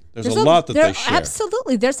similarity. There's a lot that they share.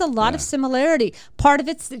 Absolutely. There's a lot of similarity. Part of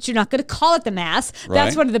it's that you're not going to call it the Mass. Right.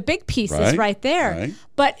 That's one of the big pieces right there. Right.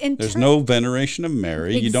 But there's no veneration of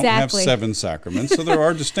Mary. Exactly. You don't have 7 sacraments, so there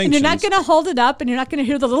are distinctions. And you're not going to hold it up, and you're not going to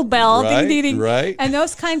hear the little bell, right, ding, ding, ding, right. and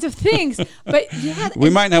those kinds of things. But we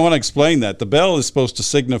might not want to explain that. The bell is supposed to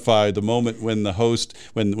signify the moment when the host,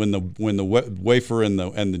 when the wafer and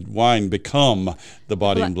the wine become the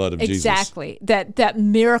body and blood of Jesus. Exactly. That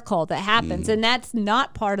miracle that happens, and that's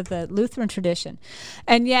not part of the Lutheran tradition.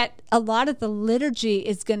 And yet, a lot of the liturgy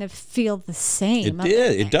is going to feel the same.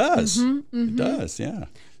 It does. It does, yeah.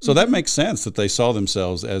 So that makes sense that they saw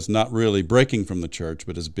themselves as not really breaking from the church,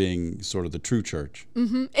 but as being sort of the true church.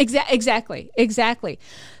 Exactly.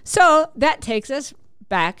 So that takes us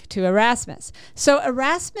back to Erasmus. So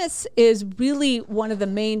Erasmus is really one of the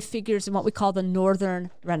main figures in what we call the Northern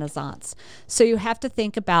Renaissance. So you have to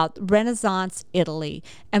think about Renaissance Italy,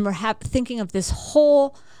 and we're thinking of this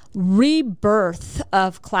whole rebirth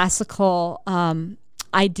of classical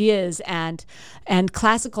ideas and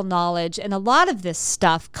classical knowledge, and a lot of this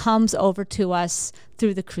stuff comes over to us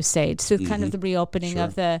through the Crusades, through kind of the reopening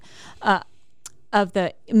of the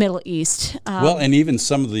Middle East. Well, and even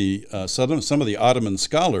some of the Ottoman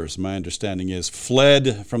scholars, my understanding is,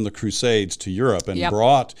 fled from the Crusades to Europe and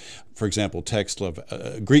brought, for example, text of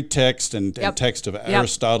Greek text and text of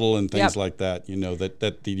Aristotle and things like that.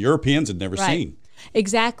 That the Europeans had never seen.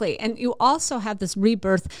 Exactly. And you also have this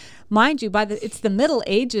rebirth, mind you, it's the Middle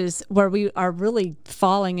Ages where we are really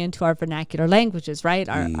falling into our vernacular languages, right?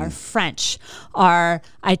 Our French, our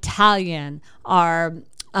Italian, our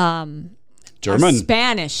German, our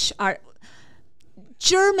Spanish, our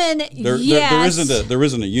German. There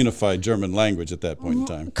isn't a unified German language at that point in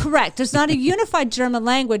time. Correct. There's not a unified German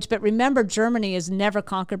language, but remember, Germany is never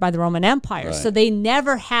conquered by the Roman Empire, so they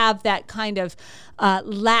never have that kind of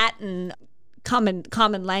Latin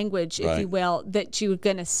common language, if you will, that you're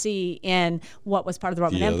going to see in what was part of the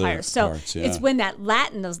Roman Empire. So it's when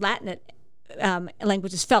those Latin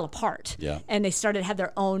languages fell apart, and they started to have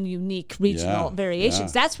their own unique regional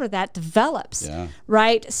variations. That's where that develops,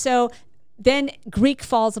 right? So then Greek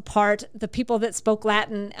falls apart. The people that spoke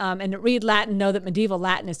Latin and read Latin know that medieval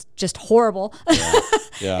Latin is just horrible.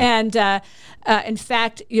 And in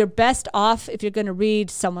fact, you're best off, if you're going to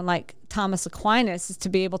read someone like Thomas Aquinas, is to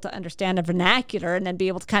be able to understand a vernacular and then be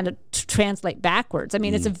able to kind of translate backwards. I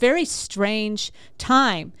mean, it's a very strange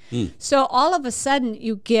time. So all of a sudden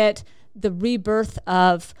you get the rebirth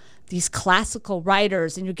of these classical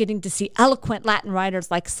writers, and you're getting to see eloquent Latin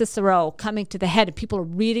writers like Cicero coming to the head, and people are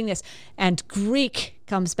reading this, and Greek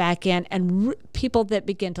comes back in, and people that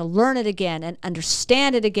begin to learn it again and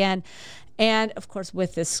understand it again, and of course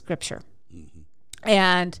with this scripture.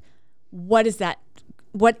 And what is that?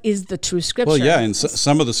 What is the true scripture? Well, yeah, and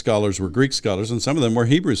some of the scholars were Greek scholars, and some of them were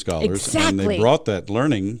Hebrew scholars, and they brought that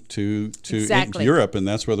learning to Europe, and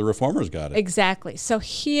that's where the Reformers got it. Exactly. So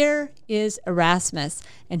here is Erasmus,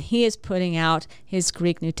 and he is putting out his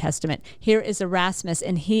Greek New Testament. Here is Erasmus,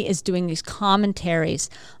 and he is doing these commentaries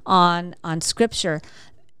on Scripture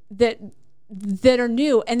that are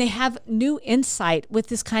new, and they have new insight with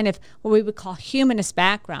this kind of what we would call humanist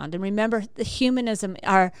background. And remember, the humanism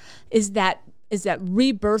is that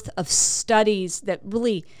rebirth of studies that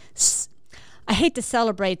really, I hate to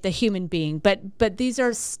celebrate the human being, but these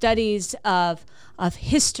are studies of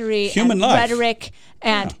history, human and life, rhetoric,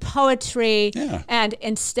 and poetry, and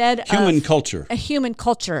instead human culture. A human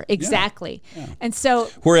culture, exactly. And so,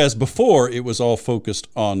 whereas before it was all focused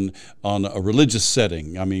on a religious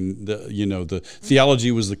setting. I mean, the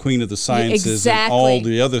theology was the queen of the sciences, and all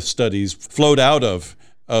the other studies flowed out of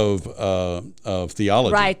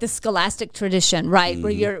theology, right? The scholastic tradition, right?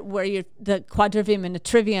 Where you're the quadrivium and the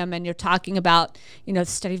trivium, and you're talking about the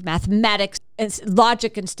study of mathematics and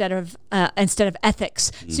logic instead of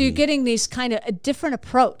ethics. So you're getting these kind of a different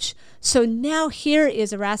approach. So now here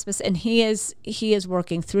is Erasmus, and he is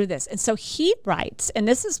working through this, and so he writes, and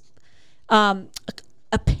this is a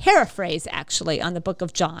paraphrase actually on the book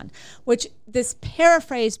of John, which this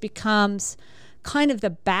paraphrase becomes kind of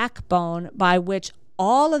the backbone by which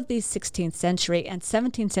all of these 16th century and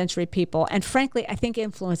 17th century people, and frankly, I think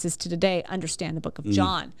influences to today, understand the book of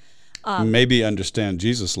John. Maybe understand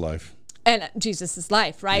Jesus' life. And Jesus'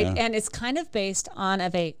 life, right? Yeah. And it's kind of based on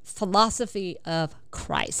a philosophy of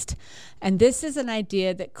Christ. And this is an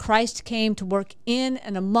idea that Christ came to work in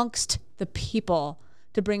and amongst the people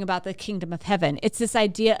to bring about the kingdom of heaven. It's this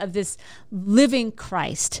idea of this living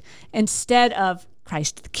Christ instead of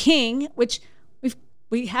Christ the King, which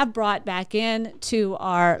we have brought back in to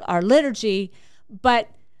our liturgy, but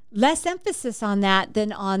less emphasis on that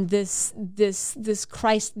than on this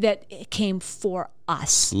Christ that came for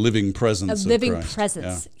us. Living presence. A living of Christ.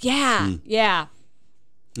 presence. Yeah.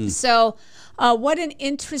 So what an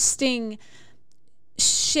interesting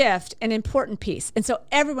shift, an important piece. And so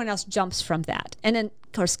everyone else jumps from that. And then,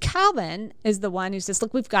 of course, Calvin is the one who says,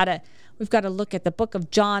 look, we've got to look at the book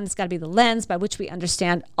of John. It's got to be the lens by which we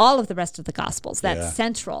understand all of the rest of the Gospels. That's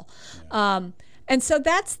central. Yeah. And so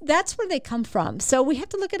that's where they come from. So we have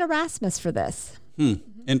to look at Erasmus for this.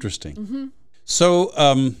 Interesting. Mm-hmm. So,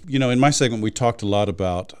 in my segment, we talked a lot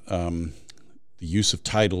about the use of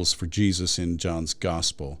titles for Jesus in John's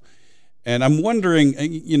Gospel. And I'm wondering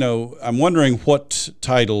what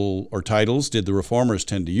title or titles did the Reformers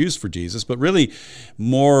tend to use for Jesus, but really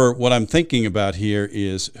more what I'm thinking about here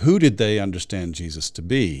is who did they understand Jesus to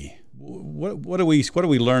be? What do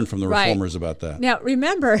we learn from the Reformers about that? Now,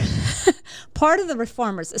 remember, part of the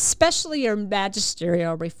Reformers, especially your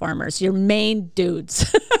magisterial Reformers, your main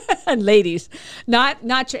dudes and ladies,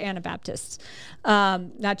 not your Anabaptists,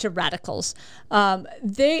 not your radicals,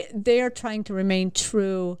 they are trying to remain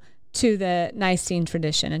true to the Nicene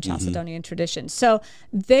tradition and Chalcedonian tradition. So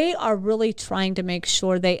they are really trying to make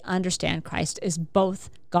sure they understand Christ as both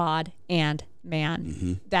God and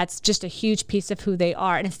man. That's just a huge piece of who they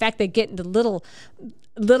are. And in fact, they get into little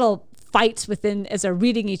fights within as they're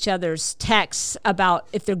reading each other's texts about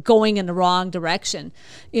if they're going in the wrong direction.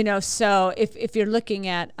 So if you're looking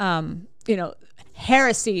at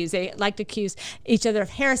heresies, they like to accuse each other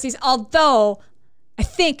of heresies, although I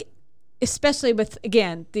think especially with,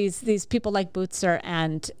 again, these people like Butzer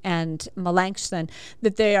and Melanchthon,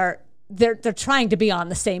 that they're trying to be on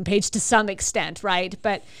the same page to some extent, right?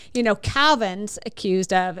 But Calvin's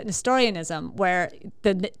accused of Nestorianism, where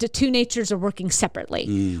the two natures are working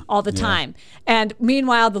separately all the time, and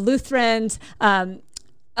meanwhile the Lutherans are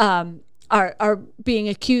being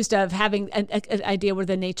accused of having an idea where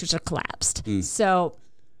the natures are collapsed, so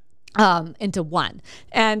into one.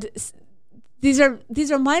 And these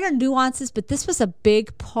are minor nuances, but this was a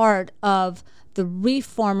big part of the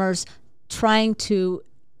Reformers trying to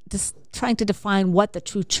define what the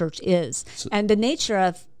true church is. And the nature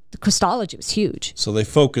of the Christology was huge. So they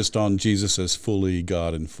focused on Jesus as fully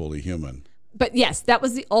God and fully human. But yes, that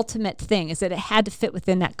was the ultimate thing, is that it had to fit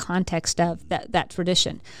within that context of that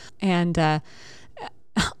tradition. And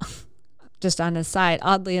just on a side,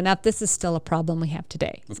 oddly enough, this is still a problem we have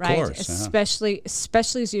today, right? Of course, especially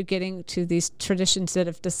as you're getting to these traditions that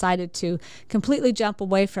have decided to completely jump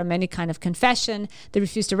away from any kind of confession. They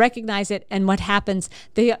refuse to recognize it, and what happens?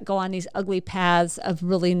 They go on these ugly paths of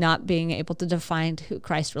really not being able to define who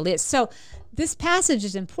Christ really is. So this passage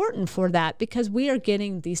is important for that, because we are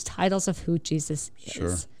getting these titles of who Jesus is.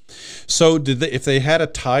 Sure. So if they had a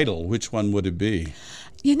title, which one would it be?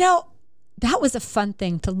 That was a fun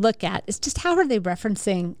thing to look at. It's just how are they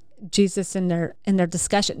referencing Jesus in their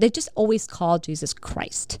discussion? They just always call Jesus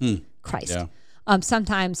Christ. Christ. Yeah.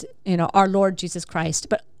 Sometimes, our Lord Jesus Christ,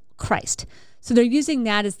 but Christ. So they're using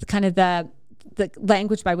that as the kind of the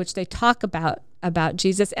language by which they talk about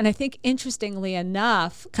Jesus. And I think, interestingly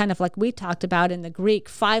enough, kind of like we talked about in the Greek,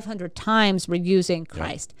 500 times we're using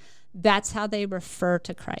Christ. Yeah. That's how they refer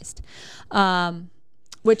to Christ.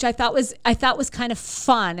 Which I thought was kind of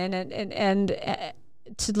fun and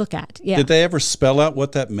to look at. Yeah. Did they ever spell out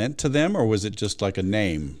what that meant to them, or was it just like a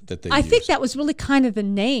name that they used? I think that was really kind of the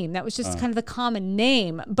name. That was just kind of the common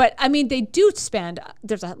name. But I mean, they do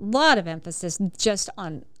there's a lot of emphasis just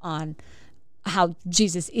on how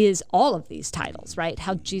Jesus is all of these titles, right?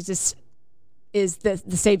 How Jesus is the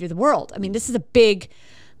Savior of the world. I mean, this is a big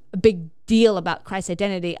deal about Christ's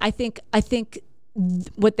identity. I think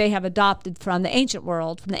what they have adopted from the ancient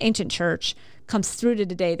world, from the ancient church, comes through to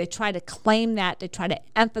today. They try to claim that, they try to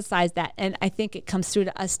emphasize that, and I think it comes through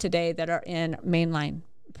to us today that are in mainline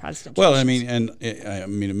Protestant churches. Well,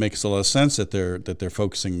 it makes a lot of sense that they're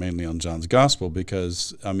focusing mainly on John's Gospel,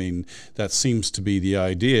 because that seems to be the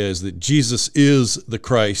idea, is that Jesus is the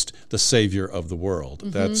Christ, the Savior of the world.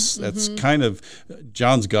 That's kind of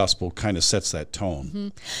John's Gospel kind of sets that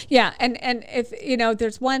tone. Yeah, and if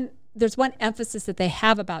there's one emphasis that they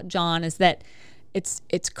have about John, is that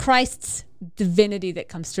it's Christ's divinity that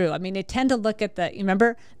comes through. I mean, they tend to look at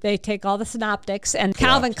remember, they take all the synoptics, and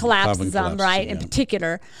Calvin collapses them, right, in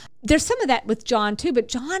particular. there's some of that with John too, but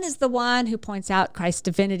John is the one who points out Christ's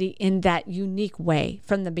divinity in that unique way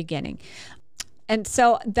from the beginning. And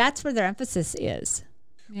so that's where their emphasis is.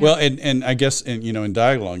 Yeah. Well, and I guess, in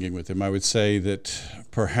dialoguing with him, I would say that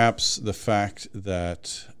perhaps the fact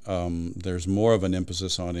that there's more of an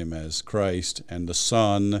emphasis on him as Christ and the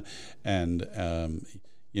Son, and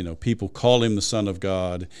people call him the Son of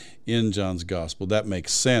God in John's Gospel. That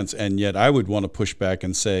makes sense, and yet I would want to push back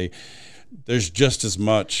and say there's just as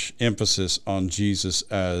much emphasis on Jesus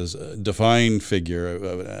as a divine figure,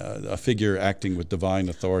 a figure acting with divine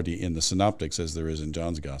authority in the Synoptics as there is in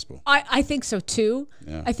John's Gospel. I think so too.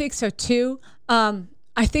 Yeah. I think so too.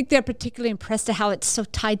 I think they're particularly impressed at how it's so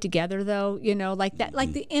tied together, though. Like that,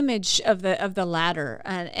 like the image of the ladder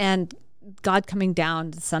and God coming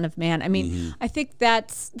down, the Son of Man. I mean, I think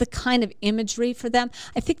that's the kind of imagery for them.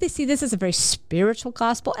 I think they see this as a very spiritual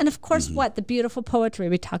gospel. And of course, the beautiful poetry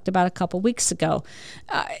we talked about a couple weeks ago,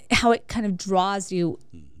 how it kind of draws you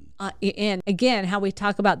in. Again, how we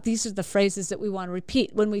talk about these are the phrases that we want to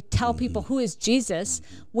repeat. When we tell people who is Jesus,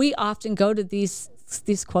 we often go to these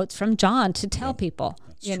quotes from John to tell people,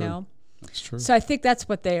 That's true. So I think that's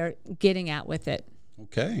what they are getting at with it.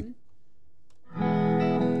 Okay.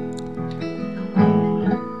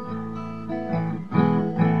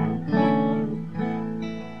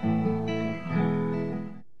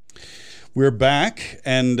 We're back,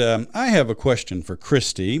 and I have a question for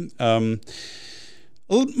Christy.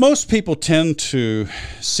 Most people tend to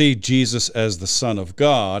see Jesus as the Son of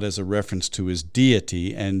God as a reference to his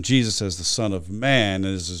deity, and Jesus as the Son of Man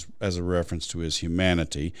as a reference to his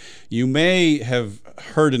humanity. You may have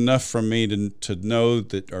heard enough from me to know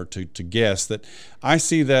that, or to guess that I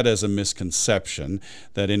see that as a misconception,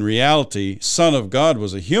 that in reality, Son of God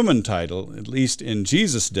was a human title, at least in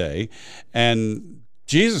Jesus' day, and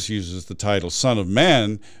Jesus uses the title Son of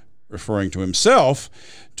Man, referring to himself,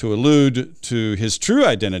 to allude to his true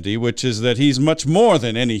identity, which is that he's much more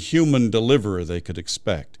than any human deliverer they could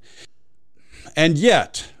expect. And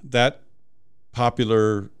yet, that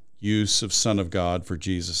popular use of Son of God for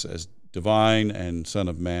Jesus as divine and Son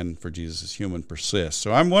of Man for Jesus as human persists.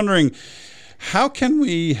 So I'm wondering, how can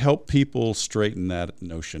we help people straighten that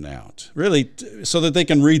notion out, really, so that they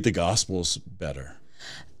can read the Gospels better?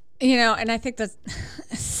 And I think that's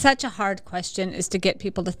such a hard question is to get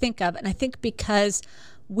people to think of. And I think because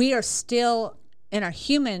we are still, in our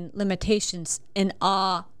human limitations, in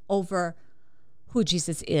awe over who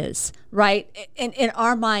Jesus is, right? And in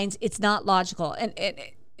our minds, it's not logical. And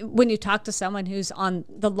when you talk to someone who's on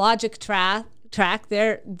the logic track,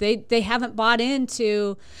 they haven't bought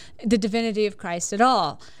into the divinity of Christ at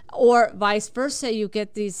all. Or vice versa, you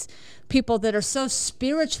get these people that are so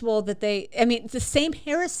spiritual that the same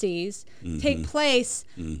heresies take place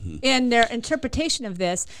in their interpretation of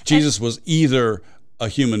this. Jesus was either a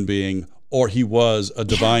human being or he was a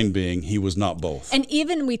divine being. He was not both. And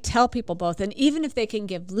even we tell people both, and even if they can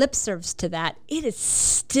give lip service to that, it is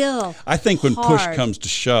still I think when hard. push comes to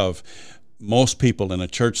shove, most people in a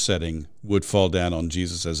church setting would fall down on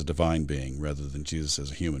Jesus as a divine being rather than Jesus as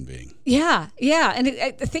a human being. Yeah. And I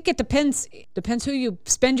think it depends who you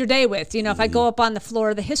spend your day with. If I go up on the floor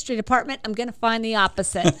of the history department, I'm going to find the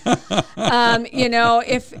opposite.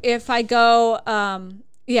 If I go,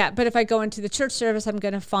 but if I go into the church service, I'm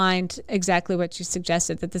going to find exactly what you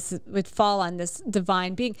suggested, that this would fall on this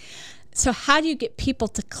divine being. So how do you get people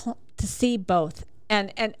to see both?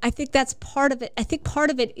 And I think that's part of it. I think part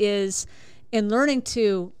of it is in learning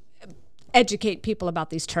to educate people about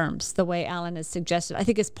these terms, the way Alan has suggested. I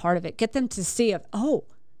think is part of it. Get them to see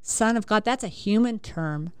Son of God, that's a human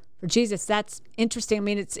term for Jesus. That's interesting. I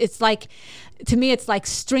mean, it's like, to me, it's like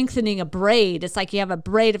strengthening a braid. It's like you have a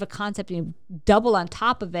braid of a concept and you double on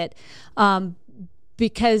top of it,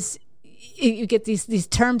 because you get these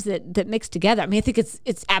terms that mix together. I mean, I think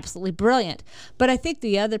it's absolutely brilliant. But I think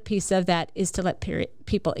the other piece of that is to let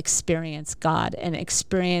people experience God and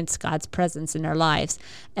experience God's presence in their lives.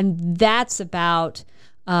 And that's about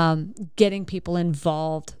getting people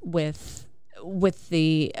involved with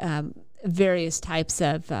the various types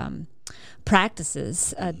of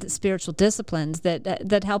practices, spiritual disciplines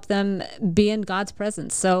that help them be in God's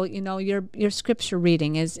presence. So, your scripture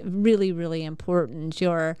reading is really, really important.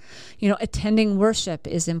 Your, attending worship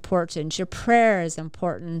is important. Your prayer is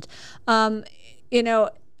important. All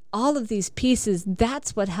of these pieces,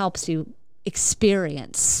 that's what helps you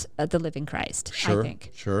experience the living Christ, I think.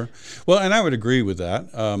 Sure. Well, and I would agree with that.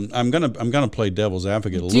 I'm gonna play devil's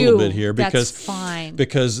advocate a little bit here because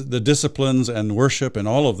the disciplines and worship and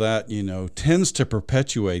all of that, tends to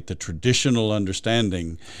perpetuate the traditional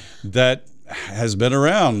understanding that has been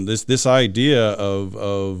around. This idea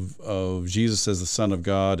of Jesus as the Son of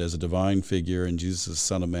God, as a divine figure, and Jesus as the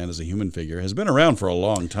Son of Man as a human figure has been around for a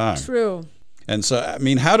long time. True. And so, I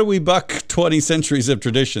mean, how do we buck 20 centuries of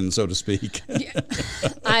tradition, so to speak?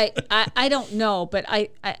 I don't know, but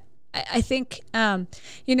I think,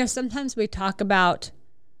 sometimes we talk about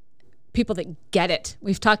people that get it.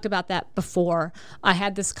 We've talked about that before. I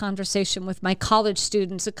had this conversation with my college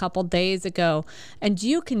students a couple days ago, and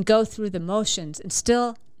you can go through the motions and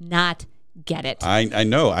still not get it. I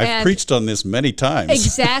know. I've preached on this many times.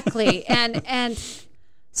 Exactly. and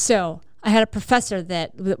so I had a professor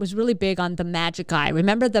that was really big on the magic eye.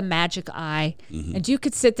 Remember the magic eye? Mm-hmm. And you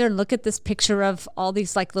could sit there and look at this picture of all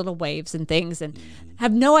these like little waves and things and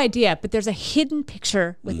have no idea, but there's a hidden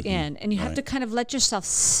picture within, and you have to kind of let yourself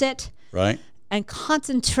sit and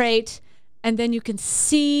concentrate, and then you can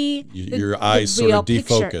see your eyes sort of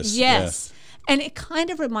defocus. Yes. And it kind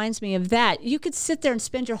of reminds me of that. You could sit there and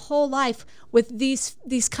spend your whole life with these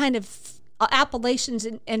kind of appellations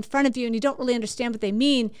in front of you, and you don't really understand what they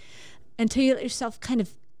mean until you let yourself kind of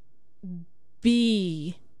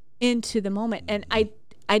be into the moment. And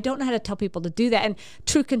I don't know how to tell people to do that. And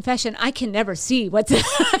true confession, I can never see what's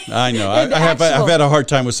I know. I've had a hard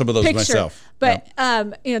time with some of those picture. Myself. But,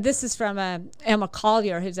 this is from Emma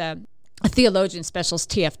Collier, who's a theologian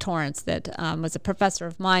specialist, T.F. Torrance, that was a professor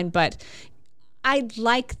of mine. But I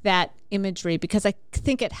like that imagery because I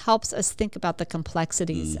think it helps us think about the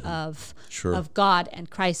complexities of God and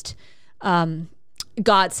Christ,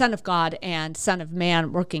 God, Son of God, and Son of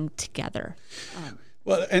Man working together.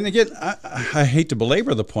 Well, and again, I hate to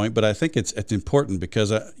belabor the point, but I think it's important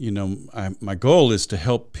because my goal is to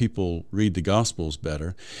help people read the Gospels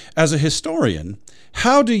better. As a historian,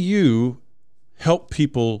 how do you help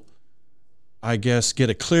people, I guess, get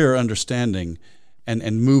a clearer understanding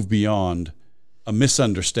and move beyond a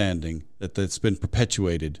misunderstanding that's been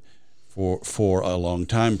perpetuated for a long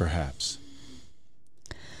time, perhaps?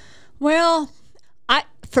 Well,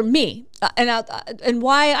 for me, and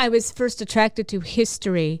why I was first attracted to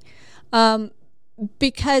history,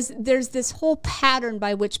 because there's this whole pattern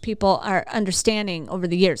by which people are understanding over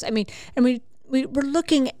the years. I mean, and we're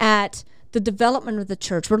looking at the development of the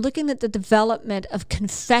church. We're looking at the development of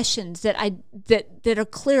confessions that are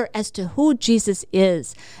clear as to who Jesus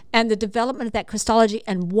is, and the development of that Christology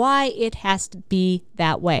and why it has to be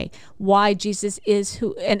that way, why Jesus is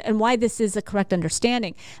who, and why this is a correct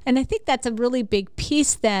understanding. And I think that's a really big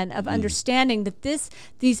piece then of understanding that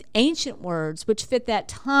these ancient words, which fit that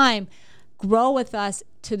time, grow with us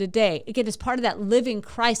to today. Again, as part of that living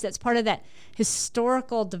Christ, that's part of that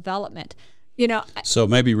historical development. So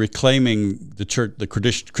maybe reclaiming the church, the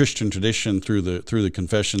Christian tradition through the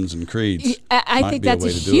confessions and creeds. I think that's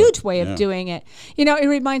a huge way of doing it. It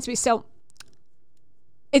reminds me. So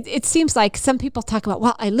it seems like some people talk about,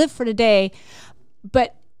 well, I live for today,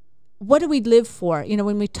 but what do we live for?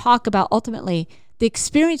 When we talk about ultimately the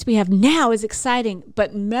experience we have now is exciting,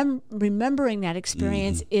 but remembering that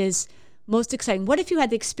experience is most exciting. What if you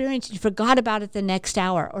had the experience and you forgot about it the next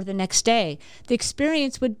hour or the next day? The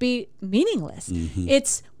experience would be meaningless.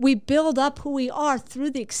 We build up who we are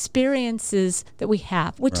through the experiences that we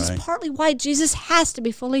have, which is partly why Jesus has to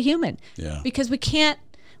be fully human. Because we can't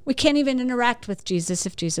even interact with Jesus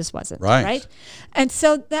if Jesus wasn't. Right? And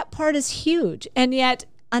so that part is huge. And yet,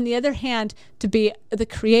 on the other hand, to be the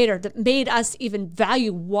creator that made us even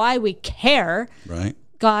value why we care,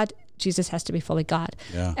 God, Jesus has to be fully God.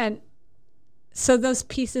 And so those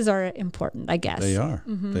pieces are important, I guess. They are.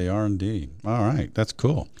 They are indeed. All right. That's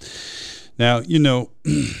cool. Now,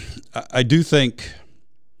 I do think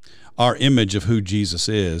our image of who Jesus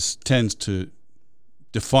is tends to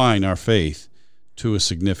define our faith to a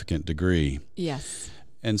significant degree. Yes.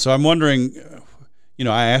 And so I'm wondering,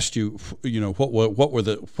 I asked you, what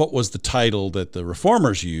was the title that the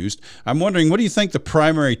Reformers used? I'm wondering, what do you think the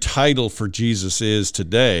primary title for Jesus is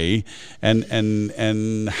today?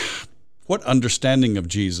 And what understanding of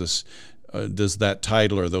Jesus does that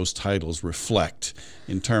title or those titles reflect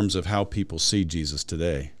in terms of how people see Jesus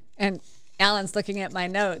today? And Alan's looking at my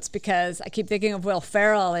notes because I keep thinking of Will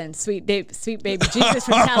Ferrell and Sweet Baby Jesus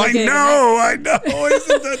from Talladega. I know.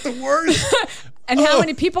 Isn't that the worst? And how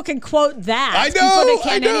many people can quote that? I know. Before they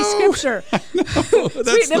can any scripture.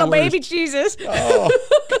 Sweet little baby Jesus. Oh,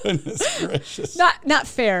 goodness gracious. Not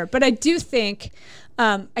fair, but I do think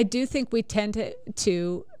we tend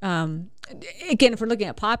to again, if we're looking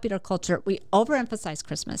at popular culture, we overemphasize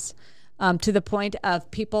Christmas to the point of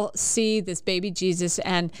people see this baby Jesus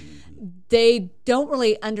and they don't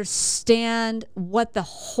really understand what the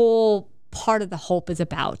whole part of the hope is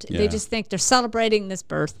about. Yeah. They just think they're celebrating this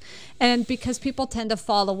birth. And because people tend to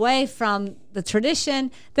fall away from the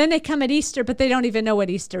tradition, then they come at Easter, but they don't even know what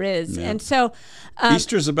Easter is. Yeah. And so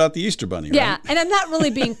Easter's about the Easter Bunny, yeah, right? and I'm not really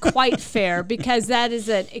being quite fair because that is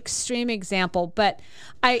an extreme example, but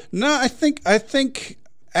I think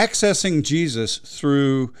accessing Jesus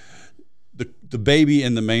through the baby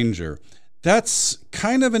in the manger, that's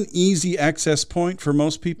kind of an easy access point for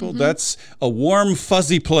most people. Mm-hmm. That's a warm,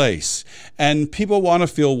 fuzzy place. And people want to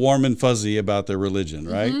feel warm and fuzzy about their religion,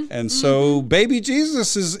 right? Mm-hmm. And so baby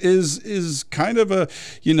Jesus is kind of a,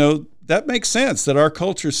 that makes sense that our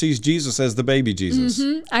culture sees Jesus as the baby Jesus.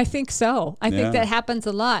 Mm-hmm. I think so. I Yeah. think that happens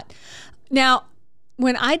a lot. Now,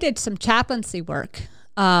 when I did some chaplaincy work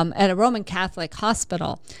at a Roman Catholic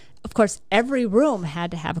hospital, of course, every room had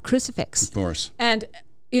to have a crucifix. Of course. And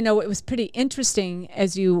it was pretty interesting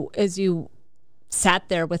as you sat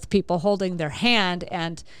there with people holding their hand,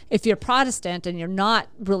 and if you're Protestant and you're not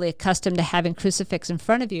really accustomed to having crucifix in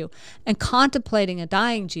front of you and contemplating a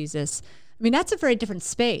dying Jesus, I mean, that's a very different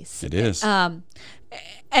space. It is. And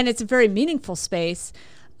it's a very meaningful space.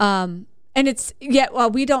 And it's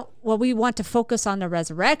while we want to focus on the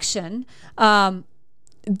resurrection,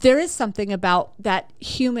 there is something about that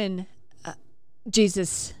human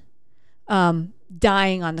Jesus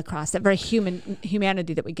dying on the cross, that very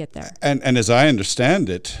humanity that we get there. And as I understand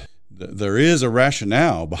it, there is a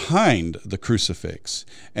rationale behind the crucifix.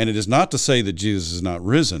 And it is not to say that Jesus is not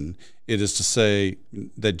risen. It is to say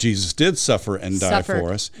that Jesus did suffer and die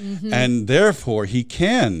for us. Mm-hmm. And therefore, he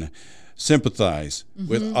can sympathize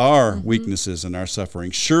with our weaknesses and our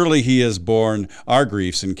suffering. Surely he has borne our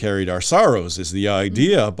griefs and carried our sorrows is the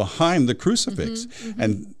idea behind the crucifix.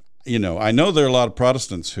 And, I know there are a lot of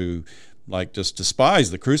Protestants who just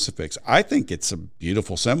despise the crucifix. I think it's a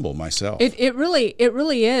beautiful symbol myself. It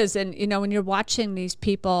really is. And, when you're watching these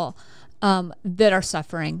people that are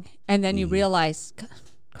suffering, and then you realize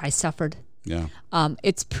Christ suffered. Yeah.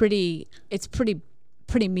 It's pretty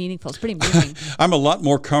meaningful. It's pretty moving. I'm a lot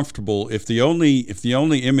more comfortable if the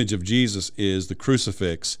only image of Jesus is the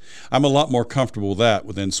crucifix. I'm a lot more comfortable with that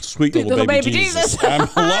than sweet little baby Jesus. I'm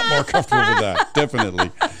a lot more comfortable with that,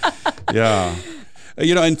 definitely. Yeah.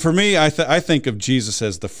 And for me, I think of Jesus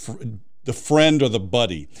as the friend or the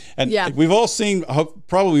buddy. And we've all seen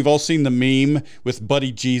the meme with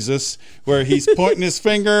Buddy Jesus, where he's pointing his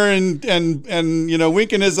finger and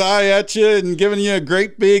winking his eye at you and giving you a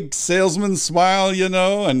great big salesman smile,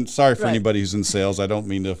 and sorry for anybody who's in sales. I don't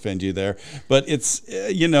mean to offend you there, but it's,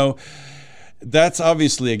 that's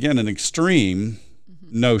obviously, again, an extreme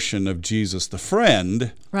notion of Jesus the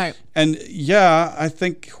friend. Right. And I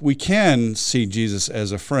think we can see Jesus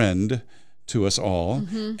as a friend to us all.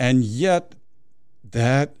 Mm-hmm. And yet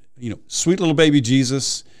that, sweet little baby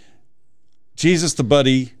Jesus the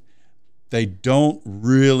buddy, they don't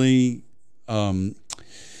really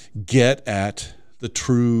get at the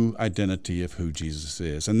true identity of who Jesus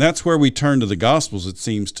is. And that's where we turn to the Gospels, it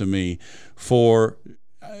seems to me, for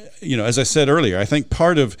as I said earlier, I think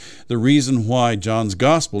part of the reason why John's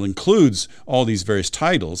gospel includes all these various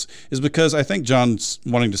titles is because I think John's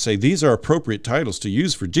wanting to say these are appropriate titles to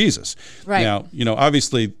use for Jesus. Right. Now,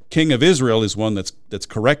 obviously, King of Israel is one that's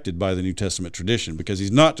corrected by the New Testament tradition, because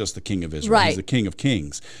he's not just the King of Israel, right. He's the King of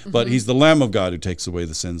Kings, but he's the Lamb of God who takes away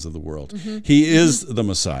the sins of the world. He is the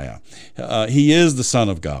Messiah. He is the Son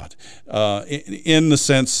of God, in the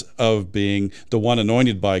sense of being the one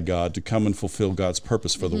anointed by God to come and fulfill God's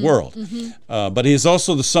purpose for the world. But he is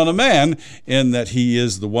also the Son of Man, in that he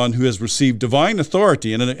is the one who has received divine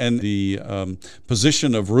authority and the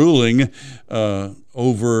position of ruling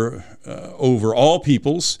over all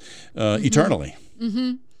peoples eternally.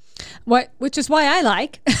 Mm-hmm. Which is why I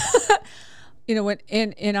like, when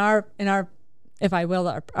in our if I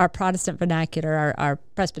will, our Protestant vernacular, our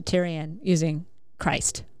Presbyterian, using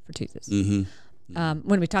Christ for Jesus.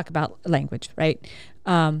 When we talk about language, right?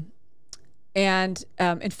 And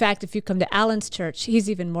in fact, if you come to Alan's church, he's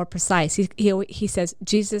even more precise. He says,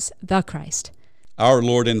 Jesus the Christ. Our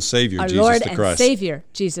Lord and Savior, Our Jesus Lord the and Christ. Savior,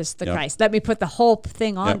 Jesus the Yep. Christ. Let me put the whole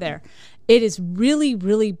thing on Yep. there. It is really,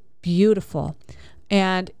 really beautiful.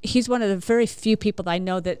 And he's one of the very few people that I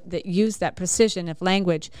know that use that precision of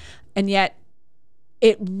language. And yet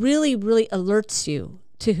it really, really alerts you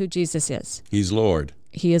to who Jesus is. He's Lord.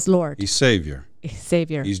 He is Lord. He's Savior. He's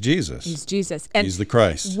Savior. He's Jesus. He's Jesus. And He's the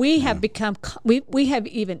Christ. we have become, we have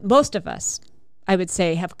even, most of us, I would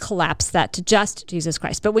say, have collapsed that to just Jesus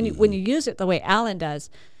Christ. But when you use it the way Alan does,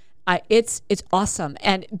 it's awesome.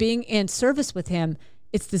 And being in service with him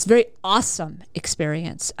it's this very awesome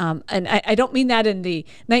experience. And I don't mean that in the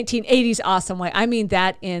 1980s awesome way. I mean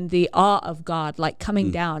that in the awe of God, like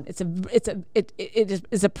coming down. It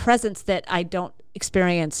is a presence that I don't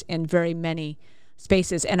experience in very many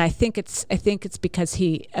spaces. And I think it's because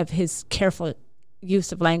of his careful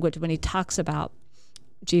use of language when he talks about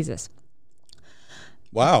Jesus.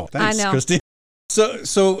 Wow. Thanks, I know. Christine.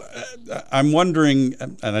 So I'm wondering,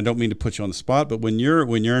 and I don't mean to put you on the spot, but when you're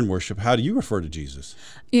in worship, how do you refer to Jesus?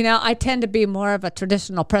 I tend to be more of a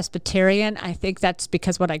traditional Presbyterian. I think that's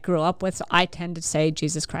because what I grew up with. So I tend to say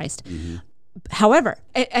Jesus Christ. Mm-hmm. However,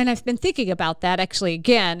 and I've been thinking about that actually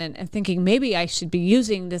again, and thinking maybe I should be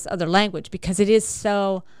using this other language because it is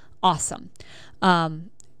so awesome.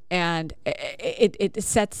 And it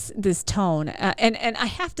sets this tone. And I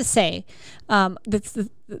have to say,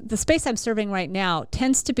 the space I'm serving right now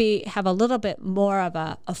tends to have a little bit more of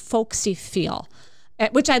a folksy feel,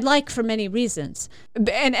 which I'd like for many reasons.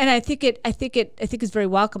 And I think it's very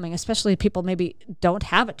welcoming, especially people maybe don't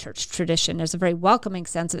have a church tradition. There's a very welcoming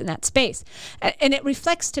sense in that space. And it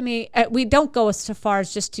reflects to me, we don't go so far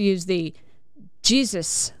as just to use the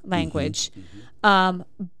Jesus language,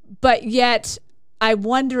 but yet I'm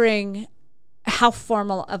wondering how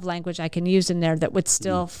formal of language I can use in there that would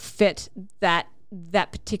still fit that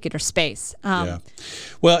particular space. Yeah.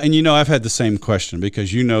 Well, and I've had the same question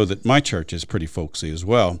because that my church is pretty folksy as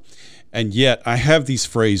well. And yet I have these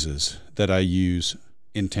phrases that I use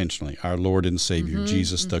intentionally. Our Lord and Savior,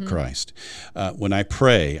 Jesus the Christ. When I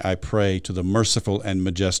pray to the merciful and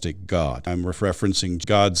majestic God. I'm referencing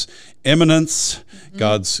God's eminence,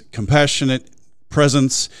 God's compassionate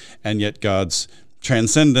presence, and yet God's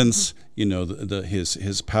transcendence,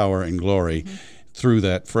 his power and glory through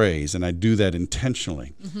that phrase. And I do that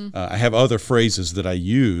intentionally. I have other phrases that I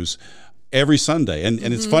use every Sunday. And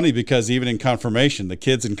it's funny because even in confirmation, the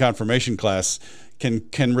kids in confirmation class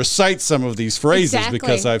can recite some of these phrases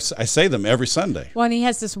because I say them every Sunday. Well, and he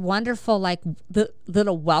has this wonderful the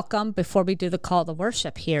little welcome before we do the call to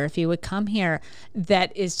worship here. If you would come here,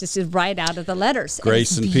 that is just right out of the letters.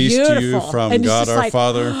 Grace and peace to you from God our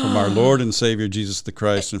Father, from our Lord and Savior Jesus the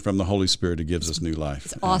Christ, and from the Holy Spirit who gives us new life.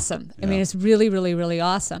 It's awesome. I mean, it's really, really, really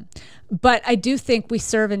awesome. But I do think we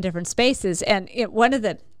serve in different spaces, and one of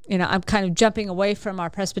the I'm kind of jumping away from our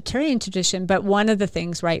Presbyterian tradition, but one of the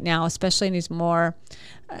things right now, especially in these more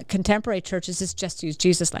contemporary churches, is just to use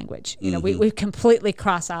Jesus language. We completely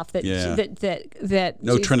cross off that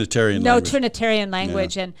no Jesus, Trinitarian no language. Trinitarian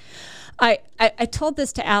language. Yeah. And I told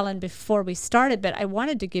this to Alan before we started, but I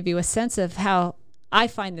wanted to give you a sense of how I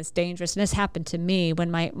find this dangerous, and this happened to me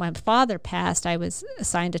when my father passed. I was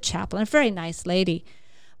assigned a chaplain, a very nice lady,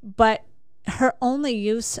 but her only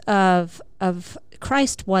use of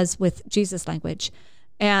Christ was with Jesus language.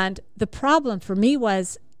 And the problem for me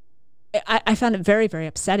was I found it very, very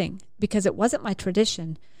upsetting because it wasn't my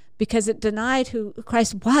tradition, because it denied who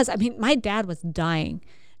Christ was. I mean, my dad was dying,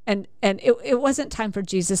 and it wasn't time for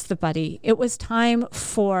Jesus the buddy. It was time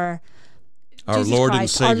for our Jesus Lord Christ,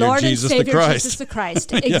 and Savior, our Lord Jesus and Savior, the Christ. Jesus the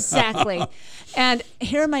Christ. Exactly. Yeah. And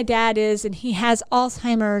here my dad is, and he has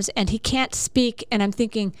Alzheimer's, and he can't speak, and I'm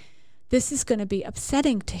thinking, this is going to be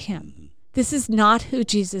upsetting to him. This is not who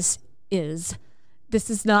Jesus is. This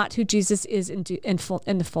is not who Jesus is in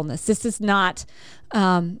the fullness. This is not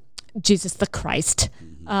Jesus the Christ.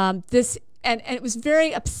 And it was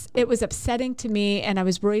it was upsetting to me, and I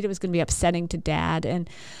was worried it was going to be upsetting to Dad. And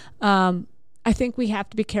I think we have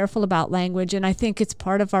to be careful about language, and I think it's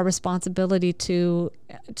part of our responsibility to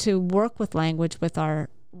work with language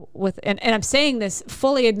and I'm saying this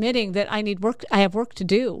fully admitting that I have work to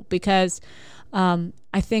do, because I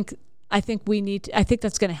think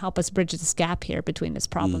that's going to help us bridge this gap here between this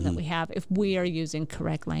problem that we have if we are using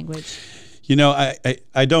correct language.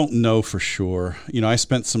 I don't know for sure. I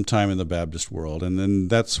spent some time in the Baptist world, and then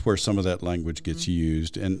that's where some of that language gets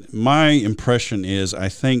used. And my impression is, I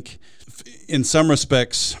think in some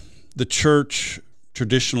respects, the church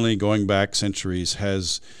traditionally, going back centuries,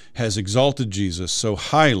 has exalted Jesus so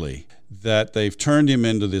highly that they've turned him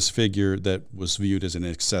into this figure that was viewed as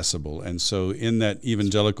inaccessible. And so in that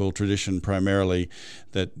evangelical tradition primarily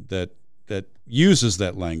that uses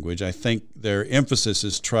that language, I think their emphasis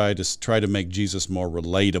is try to make Jesus more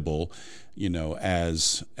relatable,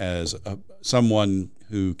 as someone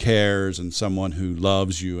who cares and someone who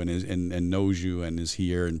loves you and knows you and is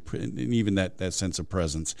here, and even that sense of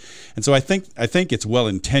presence. And so I think it's well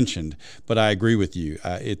intentioned, but I agree with you.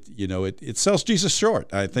 It sells Jesus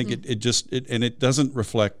short. I think it doesn't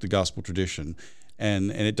reflect the gospel tradition.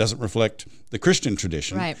 and it doesn't reflect the Christian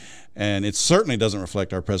tradition. Right. And it certainly doesn't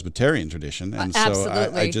reflect our Presbyterian tradition. And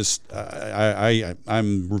absolutely.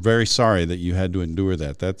 I'm very sorry that you had to endure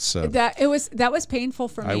that. That was painful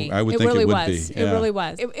for me. I would it think really it would was. be. It Yeah. really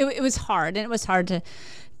was. It was hard, and it was hard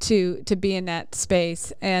to be in that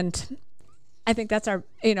space. And I think that's our,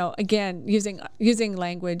 again, using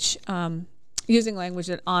language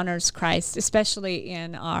that honors Christ, especially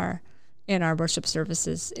in our worship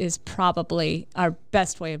services, is probably our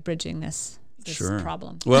best way of bridging this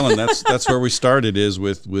problem. Well, and that's where we started, is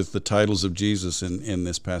with the titles of Jesus in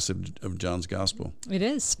this passage of John's Gospel. It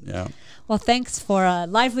is. Yeah. Well, thanks for a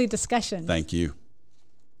lively discussion. Thank you.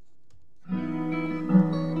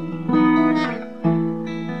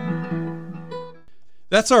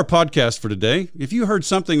 That's our podcast for today. If you heard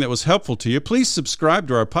something that was helpful to you, please subscribe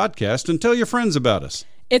to our podcast and tell your friends about us.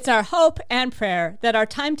 It's our hope and prayer that our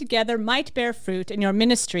time together might bear fruit in your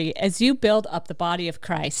ministry as you build up the body of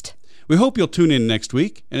Christ. We hope you'll tune in next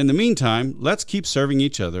week, and in the meantime, let's keep serving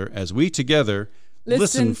each other as we together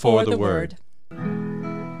listen for the Word.